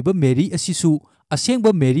ꯂꯥꯛꯂꯤꯕ ꯃꯦꯔꯤ ꯑꯁꯤꯁꯨ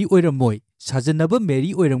ꯑꯁꯦꯡꯕ ꯃꯦꯔꯤ ꯑꯣꯏꯔꯝꯃꯣꯏ, ꯁꯥꯖꯟꯅꯕ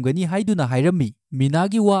ꯃꯦꯔꯤ ꯑꯣꯏꯔꯝꯒꯅꯤ ꯍꯥꯏꯗꯨꯅ ꯍꯥꯏꯔꯝꯃꯤ꯫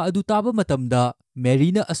 ꯃꯤꯅꯥꯒꯤ ꯋꯥ ꯑꯗꯨ ꯇꯥꯕ ꯃꯇꯝꯗ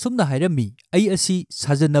ꯃꯦꯔꯤꯅ ꯑꯁꯨꯝꯅ ꯍꯥꯏꯔꯝꯃꯤ, "ꯑꯩ ꯑꯁꯤ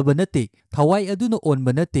ꯁꯥꯖꯟꯅꯕ ꯅꯠꯇꯦ, ꯊꯋꯥꯏ ꯑꯗꯨꯅ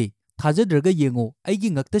ꯑꯣꯟꯕ ꯅꯠꯇꯦ꯫ ꯊꯥꯖꯗ꯭ꯔꯒ ꯌꯦꯡꯉꯣ,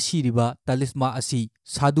 ꯑꯩꯒꯤ ꯉꯛꯇ ꯁꯤꯔꯤꯕ ꯇalisꯃꯥ ꯑꯁꯤ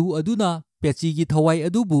ꯁꯥꯗꯨ ꯑꯗꯨꯅ ꯄꯦꯆꯤꯒꯤ ꯊꯋꯥꯏ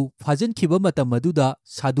ꯑꯗꯨꯕꯨ ꯐꯥꯖꯟꯈꯤꯕ ꯃꯇꯝ ꯑꯗꯨꯗ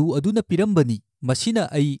ꯁꯥꯗꯨ ꯑꯗꯨꯅ ꯄꯤꯔꯝꯕꯅꯤ꯫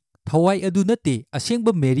 ꯃꯁꯤꯅ ꯑꯩ ꯊꯋꯥꯏ ꯑꯗꯨ ꯅꯠꯇꯦ,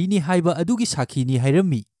 ꯑꯁꯦꯡꯕ ꯃꯦꯔꯤꯅꯤ ꯍꯥꯏꯕ ꯑꯗꯨꯒꯤ ꯁꯥꯈꯤꯅꯤ"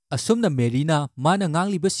 ꯍꯥꯏꯔꯝꯃꯤ꯫ ꯑꯁꯨꯝꯅ ꯃꯦꯔꯤꯅ ꯃꯥꯅ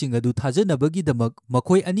ꯉꯥꯡꯂꯤꯕꯁꯤꯡ ꯑꯗꯨ ꯊꯥꯖꯅꯕꯒꯤꯗꯃꯛ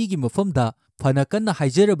ꯃꯈꯣꯏ ꯑꯅꯤꯒꯤ ꯃꯐꯝꯗ ꯐꯅ ꯀꯟꯅ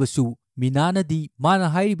ꯍꯥꯏꯖꯔꯕꯁꯨ ꯃꯤꯅꯥꯅꯗꯤ ꯃꯥꯅ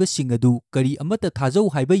ꯍꯥꯏꯔꯤꯕꯁꯤꯡ ꯑꯗꯨ ꯀꯔꯤ ꯑꯃꯠꯇ ꯊꯥꯖꯧ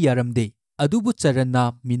ꯍꯥꯏꯕ ꯌꯥꯔꯝꯗꯦ꯫ ꯑꯗꯨꯕꯨ ꯆꯔꯟꯅ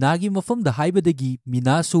ꯃꯤꯅꯥꯒꯤ ꯃꯐꯝꯗ ꯍꯥꯏꯕꯗꯒꯤ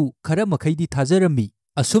ꯃꯤꯅꯥꯁꯨ ꯈꯔ ꯃꯈꯩꯗꯤ ꯊꯥꯖꯔꯝꯃꯤ꯫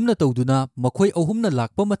 ꯑꯁꯨꯝꯅ ꯇꯧꯗꯨꯅ ꯃꯈꯣꯏ ꯑꯍꯨꯝꯅ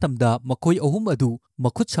ꯂꯥꯛꯄ ꯃꯇꯝꯗ ꯃꯈꯣꯏ ꯑꯍꯨꯝ ꯑꯗꯨ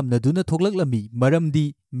ꯃꯈꯨꯠ ꯁꯝꯅꯗꯨꯅ ꯊꯣꯛꯂꯛꯂꯝꯃꯤ, ꯃꯔꯝꯗꯤ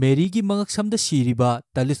ꯃꯦꯔꯤꯒꯤ ꯃꯉꯛꯁꯝꯗ ꯁꯤꯔꯤꯕ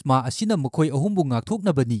ꯇalisꯃꯥ ꯑꯁꯤꯅ ꯃꯈꯣꯏ ꯑꯍꯨꯝꯕꯨ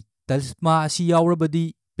ꯉꯥꯛꯊꯣꯛꯅꯕꯅꯤ꯫ ꯇalisꯃꯥ ꯑꯁꯤ ꯌꯥꯎꯔꯕꯗꯤ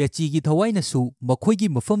ꯄꯦꯆꯤꯒꯤ ꯊꯋꯥꯏꯅꯁꯨ ꯃꯈꯣꯏꯒꯤ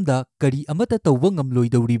ꯃꯐꯝꯗ ꯀꯔꯤ ꯑꯃꯠꯇ ꯇꯧꯕ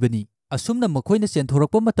ꯉꯝꯂꯣꯏꯗꯧꯔꯤꯕꯅꯤ꯫ ꯑꯁꯨꯝꯅ ꯃꯈꯣꯏꯅ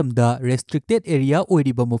ꯆꯦꯟꯊꯣꯔꯛꯄ ꯃꯇꯝꯗ ꯔꯦꯁꯇ꯭ꯔꯤꯛꯇꯦꯗ ꯑꯦꯔꯤꯌꯥ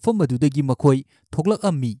ꯑꯣꯏꯔꯤꯕ ꯃꯐꯝ ꯑꯗꯨꯗꯒꯤ ꯃꯈꯣꯏ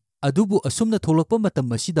ꯊꯣꯛꯂꯛꯑꯝꯃꯤ꯫ ꯑꯗꯨꯕꯨ ꯑꯁꯨꯝꯅ ꯊꯣꯛꯂꯛꯄ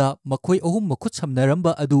ꯃꯇꯝ ꯑꯁꯤꯗ ꯃꯈꯣꯏ ꯑꯍꯨꯝ ꯃꯈꯨꯠ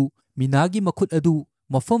ꯁꯝꯅꯔꯝꯕ ꯑꯗꯨ ꯃꯤꯅꯥꯒꯤ ꯃꯈꯨꯠ ꯑꯗꯨ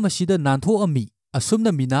ꯃꯐꯝ ꯑꯁꯤꯗ ꯅꯥꯟꯊꯣꯛꯑꯝꯃꯤ꯫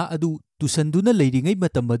 ꯑꯁꯨꯝꯅ ꯃꯤꯅꯥ ꯑꯗꯨ ꯇꯨꯁꯟꯗꯨꯅ ꯂꯩꯔꯤꯉꯩ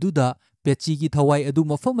ꯃꯇꯝ ꯑꯗꯨꯗ ꯄꯦꯆꯤꯒꯤ ꯊꯋꯥꯏ ꯑꯗꯨ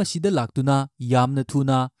ꯃꯐꯝ ꯑꯁꯤꯗ ꯂꯥꯛꯇꯨꯅ ꯌꯥꯝꯅ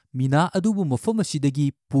ꯊꯨꯅ ꯃꯤꯅꯥ ꯑꯗꯨꯕꯨ ꯃꯐꯝ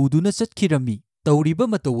ꯑꯁꯤꯗꯒꯤ ꯄꯨꯗꯨꯅ ꯆꯠꯈꯤꯔꯝꯃꯤ꯫ ꯇꯧꯔꯤꯕ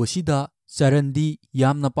ꯃꯇꯧ ꯑꯁꯤꯗ ꯆꯔꯟꯗꯤ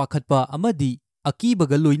ꯌꯥꯝꯅ ꯄꯥꯈꯠꯄ ꯑꯃꯗꯤ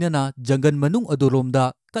ꯑꯀꯤꯕꯒ ꯂꯣꯏꯅꯅ ꯖꯪꯒꯜ ꯃꯅꯨꯡ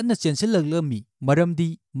ꯑꯗꯨꯔꯣꯝꯗ ꯀꯟꯅ ꯆꯦꯟꯁꯤꯜꯂꯛꯂꯝꯃꯤ,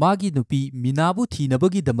 ꯃꯔꯝꯗꯤ ꯃꯥꯒꯤ ꯅꯨꯄꯤ ꯃꯤꯅꯥꯕꯨ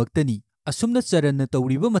ꯊꯤꯅꯕꯒꯤꯗꯃꯛꯇꯅꯤ꯫ ꯑꯁꯨꯝꯅ ꯆꯔꯟꯅ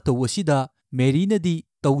ꯇꯧꯔꯤꯕ ꯃꯇꯧ ꯑꯁꯤꯗ ꯃꯦꯔꯤꯅꯗꯤ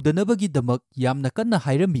ꯇꯧꯗꯅꯕꯒꯤꯗꯃꯛ ꯌꯥꯝꯅ ꯀꯟꯅ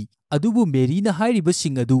ꯍꯥꯏꯔꯝꯃꯤ꯫ ꯑꯗꯨꯕꯨ ꯃꯦꯔꯤꯅ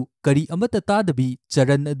ꯍꯥꯏꯔꯤꯕꯁꯤꯡ ꯑꯗꯨ ꯀꯔꯤ ꯑꯃꯠꯇ ꯇꯥꯗꯕꯤ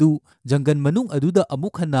ꯆꯔꯟ ꯑꯗꯨ ꯖꯪꯒꯜ ꯃꯅꯨꯡ ꯑꯗꯨꯗ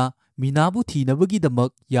ꯑꯃꯨꯛ ꯍꯟꯅ ꯃꯤꯅꯥꯕꯨ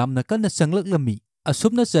ꯊꯤꯅꯕꯒꯤꯗꯃꯛ ꯌꯥꯝꯅ ꯀꯟꯅ ꯆꯪꯂꯛꯂꯝꯃꯤ꯫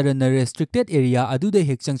 ꯑꯁꯨꯝꯅ ꯆꯔꯟꯅ ꯔꯦꯁꯇ꯭ꯔꯤꯛꯇꯦꯗ ꯑꯦꯔꯤꯌꯥ ꯑꯗꯨꯗ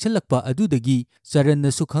ꯍꯦꯛ ꯆꯪꯁꯤꯜꯂꯛꯄ ꯑꯗꯨꯗꯒꯤ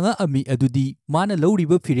ꯆꯔꯟꯅꯁꯨ ꯈꯪꯉꯛꯑꯝꯃꯤ ꯑꯗꯨꯗꯤ ꯃꯥꯅ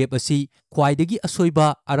ꯂꯧꯔꯤꯕ ꯐꯤꯔꯦꯞ ꯑꯁꯤ ꯈ꯭ꯋꯥꯏꯗꯒꯤ ꯑꯁꯣꯏꯕ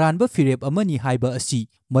ꯑꯔꯥꯟꯕ ꯐꯤꯔꯦꯞ ꯑꯃꯅꯤ ꯍꯥꯏꯕ ꯑꯁꯤ,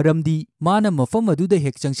 ꯃꯔꯝꯗꯤ ꯃꯥꯅ ꯃꯐꯝ ꯑꯗꯨꯗ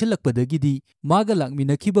ꯍꯦꯛ ꯆꯪꯁꯤꯜꯂꯛꯄꯗꯒꯤꯗꯤ ꯃꯥꯒ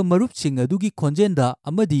ꯂꯥꯛꯃꯤꯟꯅꯈꯤꯕ ꯃꯔꯨꯞꯁꯤꯡ ꯑꯗꯨꯒꯤ ꯈꯣꯟꯖꯦꯜꯗ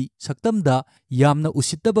ꯑꯃꯗꯤ ꯁꯛꯇꯝꯗ ꯌꯥꯝꯅ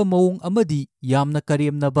ꯎꯁꯤꯠꯇꯕ ꯃꯑꯣꯡ ꯑꯃꯗꯤ ꯌꯥꯝꯅ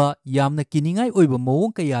ꯀꯔꯦꯝꯅꯕ, ꯌꯥꯝꯅ ꯀꯤꯅꯤꯡꯉꯥꯏ ꯑꯣꯏꯕ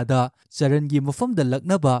ꯃꯑꯣꯡ ꯀꯌꯥꯗ ꯆꯔꯟꯒꯤ ꯃꯐꯝꯗ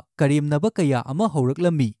ꯂꯛꯅꯕ, ꯀꯔꯦꯝꯅꯕ ꯀꯌꯥ ꯑꯃ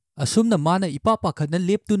ꯍꯧꯔꯛꯂꯝꯃꯤ꯫ ꯑꯁꯨꯝꯅ ꯃꯥꯅ ꯏꯄꯥ ꯄꯥꯈꯠꯅ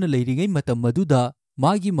ꯂꯦꯞꯇꯨꯅ ꯂꯩꯔꯤꯉꯩ ꯃꯇꯝ ꯑꯗꯨꯗ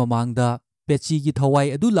ꯃꯥꯒꯤ ꯃꯃꯥꯡꯗ ꯄꯦꯆꯤꯒꯤ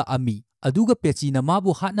ꯊꯋꯥꯏ ꯑꯗꯨ ꯂꯥꯛꯑꯝꯃꯤ꯫ ꯑꯗꯨꯒ ꯄꯦꯆꯤꯅ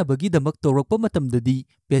ꯃꯥꯕꯨ ꯍꯥꯠꯅꯕꯒꯤꯗꯃꯛ ꯇꯧꯔꯛꯄ ꯃꯇꯝꯗꯗꯤ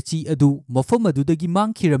ꯄꯦꯆꯤ ꯑꯗꯨ ꯃꯐꯝ ꯑꯗꯨꯗꯒꯤ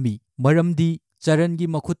ꯃꯥꯡꯈꯤꯔꯝꯃꯤ, ꯃꯔꯝꯗꯤ ꯆꯔꯟꯒꯤ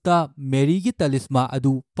ꯃꯈꯨꯠꯇ ꯃꯦꯔꯤꯒꯤ ꯇalisꯃꯥ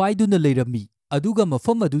ꯑꯗꯨ ꯄꯥꯏꯗꯨꯅ ꯂꯩꯔꯝꯃꯤ꯫ ꯑꯗꯨꯒ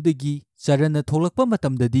ꯃꯐꯝ ꯑꯗꯨꯗꯒꯤ ꯆꯔꯟꯅ ꯊꯣꯛꯂꯛꯄ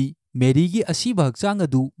ꯃꯇꯝꯗꯗꯤ ꯃꯦꯔꯤꯒꯤ ꯑꯁꯤꯕ ꯍꯛꯆꯥꯡ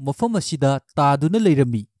ꯑꯗꯨ ꯃꯐꯝ ꯑꯁꯤꯗ ꯇꯥꯗꯨꯅ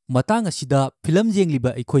ꯂꯩꯔꯝꯃꯤ꯫ ꯃꯇꯥꯡ ꯑꯁꯤꯗ ꯐꯤꯂꯝ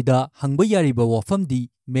ꯌꯦꯡꯂꯤꯕ ꯑꯩꯈꯣꯏꯗ ꯍꯪꯕ ꯌꯥꯔꯤꯕ ꯋꯥꯐꯝꯗꯤ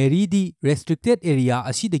ꯃꯦꯔꯤꯗꯤ ꯔꯦꯁꯇ꯭ꯔꯤꯛꯇꯦꯗ ꯑꯦꯔꯤꯌꯥ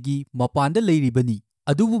ꯑꯁꯤꯗꯒꯤ ꯃꯄꯥꯟꯗ ꯂꯩꯔꯤꯕꯅꯤ,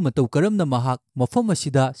 ꯑꯗꯨꯕꯨ ꯃꯇꯧ ꯀꯔꯝꯅ ꯃꯍꯥꯛ ꯃꯐꯝ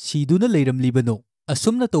ꯑꯁꯤꯗ ꯁꯤꯗꯨꯅ ꯂꯩꯔꯝꯂꯤꯕꯅꯣ?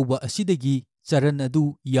 ꯑꯁꯨꯝꯅ ꯇꯧꯕ ꯑꯁꯤꯗꯒꯤ ꯆꯔꯟ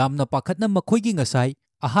ꯑꯗꯨ ꯌꯥꯝꯅ ꯄꯥꯈꯠꯅ ꯃꯈꯣꯏꯒꯤ ꯉꯁꯥꯏ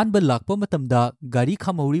ꯑꯍꯥꯟꯕ ꯂꯥꯛꯄ ꯃꯇꯝꯗ ꯒꯥꯔꯤ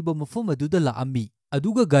ꯈꯥꯝꯍꯧꯔꯤꯕ ꯃꯐꯝ ꯑꯗꯨꯗ ꯂꯥꯛꯑꯝꯃꯤ꯫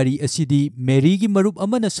 ꯑꯗꯨꯒ ꯒꯥꯔꯤ ꯑꯁꯤꯗꯤ ꯃꯦꯔꯤꯒꯤ ꯃꯔꯨꯞ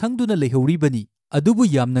ꯑꯃꯅ ꯁꯪꯗꯨꯅ ꯂꯩꯍꯧꯔꯤꯕꯅꯤ꯫ ꯑꯗꯨꯕꯨ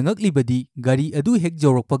ꯌꯥꯝꯅ ꯉꯛꯂꯤꯕꯗꯤ ꯒꯥꯔꯤ ꯑꯗꯨ ꯍꯦꯛ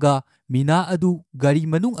ꯌꯧꯔꯛꯄꯒ ꯃꯤꯅꯥ ꯑꯗꯨ ꯒꯥꯔꯤ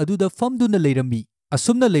ꯃꯅꯨꯡ ꯑꯗꯨꯗ ꯐꯝꯗꯨꯅ ꯂꯩꯔꯝꯃꯤ꯫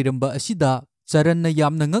 ꯑꯁꯨꯝꯅ ꯂꯩꯔꯝꯕ ꯑꯁꯤꯗ ꯆꯔꯟꯅ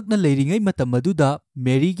ꯌꯥꯝꯅ ꯉꯛꯅ ꯂꯩꯔꯤꯉꯩ ꯃꯇꯝ ꯑꯗꯨꯗ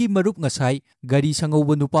ꯃꯦꯔꯤꯒꯤ ꯃꯔꯨꯞ ꯉꯁꯥꯏ ꯒꯥꯔꯤ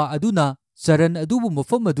ꯁꯪꯍꯧꯕ ꯅꯨꯄꯥ ꯑꯗꯨꯅ ꯆꯔꯟ ꯑꯗꯨꯕꯨ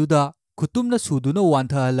ꯃꯐꯝ ꯑꯗꯨꯗ ꯈꯨꯠꯇꯨꯝꯅ ꯁꯨꯗꯨꯅ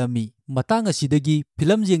ꯋꯥꯟꯊꯍꯜꯂꯝꯃꯤ꯫ ꯃꯇꯥꯡ ꯑꯁꯤꯗꯒꯤ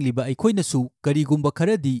ꯐꯤꯂꯝ ꯌꯦꯡꯂꯤꯕ ꯑꯩꯈꯣꯏꯅꯁꯨ ꯀꯔꯤꯒꯨꯝꯕ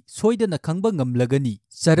ꯈꯔꯗꯤ ꯁꯣꯏꯗꯅ ꯈꯪꯕ ꯉꯝꯂꯒꯅꯤ꯫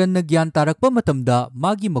 ꯆꯔꯟꯅ ꯒ꯭ꯌꯥꯟ ꯇꯥꯔꯛꯄ ꯃꯇꯝꯗ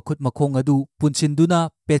ꯃꯥꯒꯤ ꯃꯈꯨꯠ ꯃꯈꯣꯡ ꯑꯗꯨ ꯄꯨꯟꯁꯤꯟꯗꯨꯅ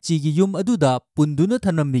ꯄꯦꯆꯤꯒꯤ ꯌꯨꯝ ꯑꯗꯨꯗ ꯄꯨꯟꯗꯨꯅ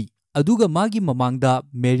ꯊꯅꯝꯃꯤ꯫ ꯑꯗꯨꯒ ꯃꯥꯒꯤ ꯃꯃꯥꯡꯗ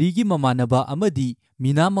ꯃꯦꯔꯤꯒꯤ ꯃꯃꯥꯟꯅꯕ ꯑꯃꯗꯤ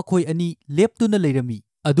ꯃꯤꯅꯥ ꯃꯈꯣꯏ ꯑꯅꯤ ꯂꯦꯞꯇꯨꯅ ꯂꯩꯔꯝꯃꯤ꯫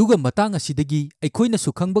 ꯑꯗꯨꯒ ꯃꯇꯥꯡ ꯑꯁꯤꯗꯒꯤ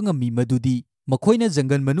ꯑꯩꯈꯣꯏꯅꯁꯨ ꯈꯪꯕ ꯉꯝꯃꯤ ꯃꯗꯨꯗꯤ ꯃꯈꯣꯏꯅ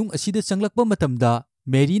ꯖꯪꯒꯜ ꯃꯅꯨꯡ ꯑꯁꯤꯗ ꯆꯪꯂꯛꯄ ꯃꯇꯝꯗ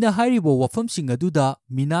ꯃꯦꯔꯤꯅ ꯍꯥꯏꯔꯤꯕ ꯋꯥꯐꯝꯁꯤꯡ ꯑꯗꯨꯗ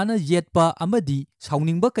ꯃꯤꯅꯥꯅ ꯌꯦꯠꯄ ꯑꯃꯗꯤ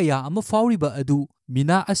ꯁꯥꯎꯅꯤꯡꯕ ꯀꯌꯥ ꯑꯃ ꯐꯥꯎꯔꯤꯕ ꯑꯗꯨ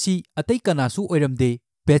ꯃꯤꯅꯥ ꯑꯁꯤ ꯑꯇꯩ ꯀꯅꯥꯁꯨ ꯑꯣꯏꯔꯝꯗꯦ,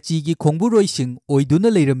 ꯄꯦꯆꯤꯒꯤ ꯈꯣꯡꯕꯨꯔꯣꯏꯁꯤꯡ ꯑꯣꯏꯗꯨꯅ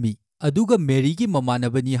ꯂꯩꯔꯝꯃꯤ꯫ ꯑꯗꯨꯒ ꯃꯦꯔꯤꯒꯤ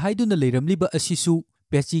ꯃꯃꯥꯟꯅꯕꯅꯤ ꯍꯥꯏꯗꯨꯅ ꯂꯩꯔꯝꯂꯤꯕ ꯑꯁꯤꯁꯨ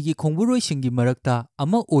ꯄꯦꯆꯤꯒꯤ ꯈꯣꯡꯕꯨꯔꯣꯏꯁꯤꯡꯒꯤ ꯃꯔꯛꯇ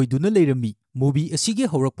ꯑꯃ ꯑꯣꯏꯗꯨꯅ ꯂꯩꯔꯝꯃꯤ꯫ ꯃꯨꯚꯤ ꯑꯁꯤꯒꯤ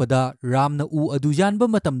ꯍꯧꯔꯛꯄꯗ ꯔꯥꯝꯅ ꯎ ꯑꯗꯨ ꯌꯥꯟꯕ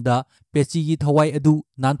ꯃꯇꯝꯗ ꯄꯦꯆꯤꯒꯤ ꯊꯋꯥꯏ ꯑꯗꯨ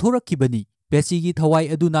ꯅꯥꯟꯊꯣꯔꯛꯈꯤꯕꯅꯤ꯫ ꯄꯦꯆꯤꯒꯤ ꯊꯋꯥꯏ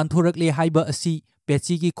ꯑꯗꯨ ꯅꯥꯟꯊꯣꯔꯛꯂꯦ ꯍꯥꯏꯕ ꯑꯁꯤ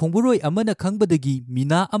ꯄꯦꯆꯤꯒꯤ ꯈꯣꯡꯕꯨꯔꯣꯏ ꯑꯃꯅ ꯈꯪꯕꯗꯒꯤ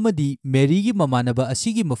ꯃꯤꯅꯥ ꯑꯃꯗꯤ ꯃꯦꯔꯤꯒꯤ ꯃꯃꯥꯟꯅꯕ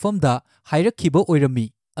ꯑꯁꯤꯒꯤ ꯃꯐꯝꯗ ꯍꯥꯏꯔꯛꯈꯤꯕ ꯑꯣꯏꯔꯝꯃꯤ꯫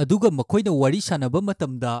 ꯑꯗꯨꯒ ꯃꯈꯣꯏꯅ ꯋꯥꯔꯤ ꯁꯥꯟꯅꯕ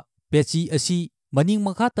ꯃꯇꯝꯗ ꯄꯦꯆꯤ ꯑꯁꯤ ꯃꯅꯤꯡ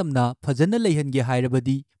ꯃꯈꯥ ꯇꯝꯅ ꯐꯖꯅ ꯂꯩꯍꯟꯒꯦ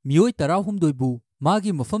ꯍꯥꯏꯔꯕꯗꯤ ꯃꯤꯑꯣꯏ 18ꯕꯨ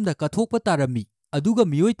ꯃꯥꯒꯤ ꯃꯐꯝꯗ ꯀꯠꯊꯣꯛꯄ ꯇꯥꯔꯝꯃꯤ꯫ ꯑꯗꯨꯒ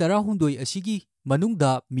ꯃꯤꯑꯣꯏ 18 ꯑꯁꯤꯒꯤ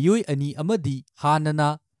ꯃꯅꯨꯡꯗ ꯃꯤꯑꯣꯏ 2 ꯑꯃꯗꯤ ꯍꯥꯟꯅꯅ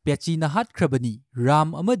ꯄꯦꯆꯤꯅ ꯍꯥꯠꯈ꯭ꯔꯕꯅꯤ,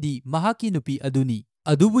 ꯔꯥꯝ ꯑꯃꯗꯤ ꯃꯍꯥꯛꯀꯤ ꯅꯨꯄꯤ ꯑꯗꯨꯅꯤ꯫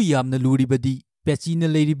 ꯑꯗꯨꯕꯨ ꯌꯥꯝꯅ ꯂꯨꯔꯤꯕꯗꯤ ꯄꯦꯆꯤꯅ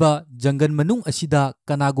ꯂꯩꯔꯤꯕ ꯖꯪꯒꯜ ꯃꯅꯨꯡ ꯑꯁꯤꯗ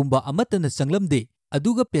ꯀꯅꯥꯒꯨꯝꯕ ꯑꯃꯠꯇꯅ ꯆꯪꯂꯝꯗꯦ,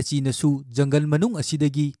 ꯑꯗꯨꯒ ꯄꯦꯆꯤꯅꯁꯨ ꯖꯪꯒꯜ ꯃꯅꯨꯡ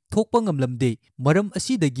ꯑꯁꯤꯗꯒꯤ ꯊꯣꯛꯄ ꯉꯝꯂꯝꯗꯦ꯫ ꯃꯔꯝ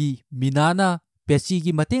ꯑꯁꯤꯗꯒꯤ ꯃꯤꯅꯥꯅ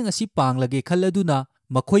ꯄꯦꯆꯤꯒꯤ ꯃꯇꯦꯡ ꯑꯁꯤ ꯄꯥꯡꯂꯒꯦ ꯈꯜꯂꯗꯨꯅ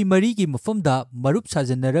ꯃꯈꯣꯏ ꯃꯔꯤꯒꯤ ꯃꯐꯝꯗ ꯃꯔꯨꯞ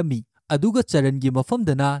ꯁꯥꯖꯟꯅꯔꯝꯃꯤ꯫ ꯑꯗꯨꯒ ꯆꯔꯟꯒꯤ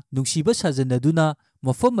ꯃꯐꯝꯗꯅ ꯅꯨꯡꯁꯤꯕ ꯁꯥꯖꯟꯅꯗꯨꯅ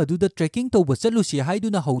ꯃꯐꯝ ꯑꯗꯨꯗ ꯇ꯭ꯔꯦꯀꯤꯡ ꯇꯧꯕ ꯆꯠꯂꯨꯁꯤ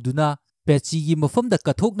ꯍꯥꯏꯗꯨꯅ ꯍꯧꯗꯨꯅ ꯄꯦꯆꯤꯒꯤ ꯃꯐꯝꯗ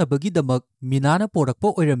ꯀꯠꯊꯣꯛꯅꯕꯒꯤꯗꯃꯛ ꯃꯤꯅꯥꯅ ꯄꯣꯔꯛꯄ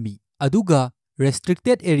ꯑꯣꯏꯔꯝꯃꯤ꯫ ꯑꯗꯨꯒ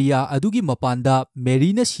ꯔꯦꯁꯇ꯭ꯔꯤꯛꯇꯦꯗ ꯑꯦꯔꯤꯌꯥ ꯑꯗꯨꯒꯤ ꯃꯄꯥꯟꯗ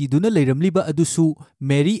ꯃꯦꯔꯤꯅ ꯁꯤꯗꯨꯅ ꯂꯩꯔꯝꯂꯤꯕ ꯑꯗꯨꯁꯨ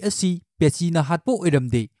ꯃꯦꯔꯤ ꯑꯁꯤ ꯄꯦꯆꯤꯅ ꯍꯥꯠꯄ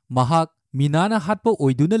ꯑꯣꯏꯔꯝꯗꯦ, ꯃꯍꯥꯛ ꯃꯤꯅꯥꯅ ꯍꯥꯠꯄ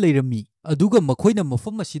ꯑꯣꯏꯗꯨꯅ ꯂꯩꯔꯝꯃꯤ꯫ ꯑꯗꯨꯒ ꯃꯈꯣꯏꯅ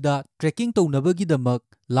ꯃꯐꯝ ꯑꯁꯤꯗ ꯇ꯭ꯔꯦꯀꯤꯡ ꯇꯧꯅꯕꯒꯤꯗꯃꯛ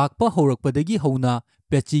ꯂꯥꯛꯄ ꯍꯧꯔꯛꯄꯗꯒꯤ ꯍꯧꯅ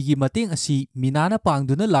ꯄꯦꯆꯤꯒꯤ ꯃꯇꯦꯡ ꯑꯁꯤ ꯃꯤꯅꯥꯅ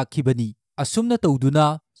ꯄꯥꯡꯗꯨꯅ ꯂꯥꯛꯈꯤꯕꯅꯤ꯫ ꯑꯁꯨꯝꯅ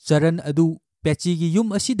ꯇꯧꯗꯨꯅ ꯆꯔꯟ ꯑꯗꯨ ꯄꯦꯆꯤꯒꯤ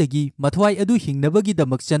ꯌꯨꯝ ꯑꯁꯤꯗꯒꯤ ꯃꯊ꯭ꯋꯥꯏ ꯑꯗꯨ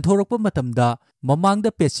ꯍꯤꯡꯅꯕꯒꯤꯗꯃꯛ ꯆꯦꯟꯊꯣꯔꯛꯄ ꯃꯇꯝꯗ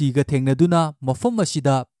ꯃꯃꯥꯡꯗ ꯄꯦꯆꯤꯒ ꯊꯦꯡꯅꯗꯨꯅ ꯃꯐꯝ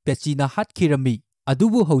ꯑꯁꯤꯗ Pechina hatkirami.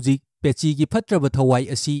 Adubu hojik Pechi Fatraba Thawai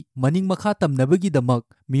asi maning makha tamnabagi damak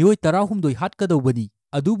miyoi tarahumdoi hatkadawbani.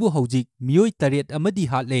 Adubu hojik miyoi taret amadi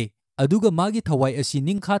hatle. Aduga magi thawai asi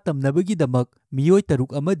ningkha tamnabagi damak miyoi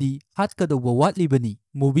taruk amadi hatkadawba watlibani.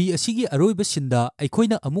 Movie asigi aroiba sinda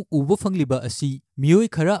aikoina amuk uba fangliba asi miyoi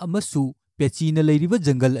khara amasu Pechina leiriba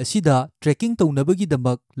jungle asida trekking tawnabagi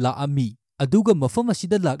damak laami. Aduga mafam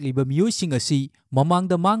asida lakliba miyoi sing asi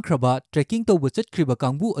mamangda mangkraba trekking tawba chatkriba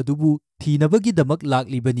kangbu adubu thinabagi damak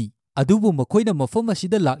laklibani. Adubu makoina mafam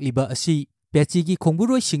asida lakliba asi Pechi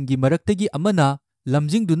khongburoi singi maraktagi amana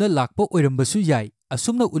lamjingduna lakpa oirambasu yai.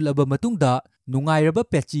 Asumna ulaba matungda nungairaba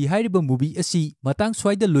Pechi hairiba movie asi matang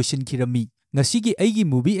swaida loisinkhirami. Ngasigi aigi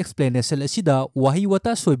movie explanation asida wahi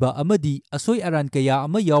wata soiba amadi asoi aran kaya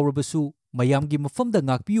ama yaurabasu mayamgi mafamda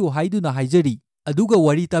ngakpiyo haiduna haijari. Aduga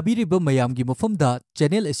wari tabiriba mayamgi mafamda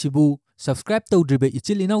channel asibu subscribe tawdriba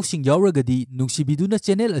ichil inausing yauragadi nungsibiduna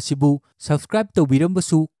channel asibu subscribe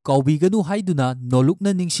tawbirambasu kaubiganu haiduna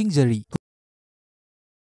nolukna ningsingjari.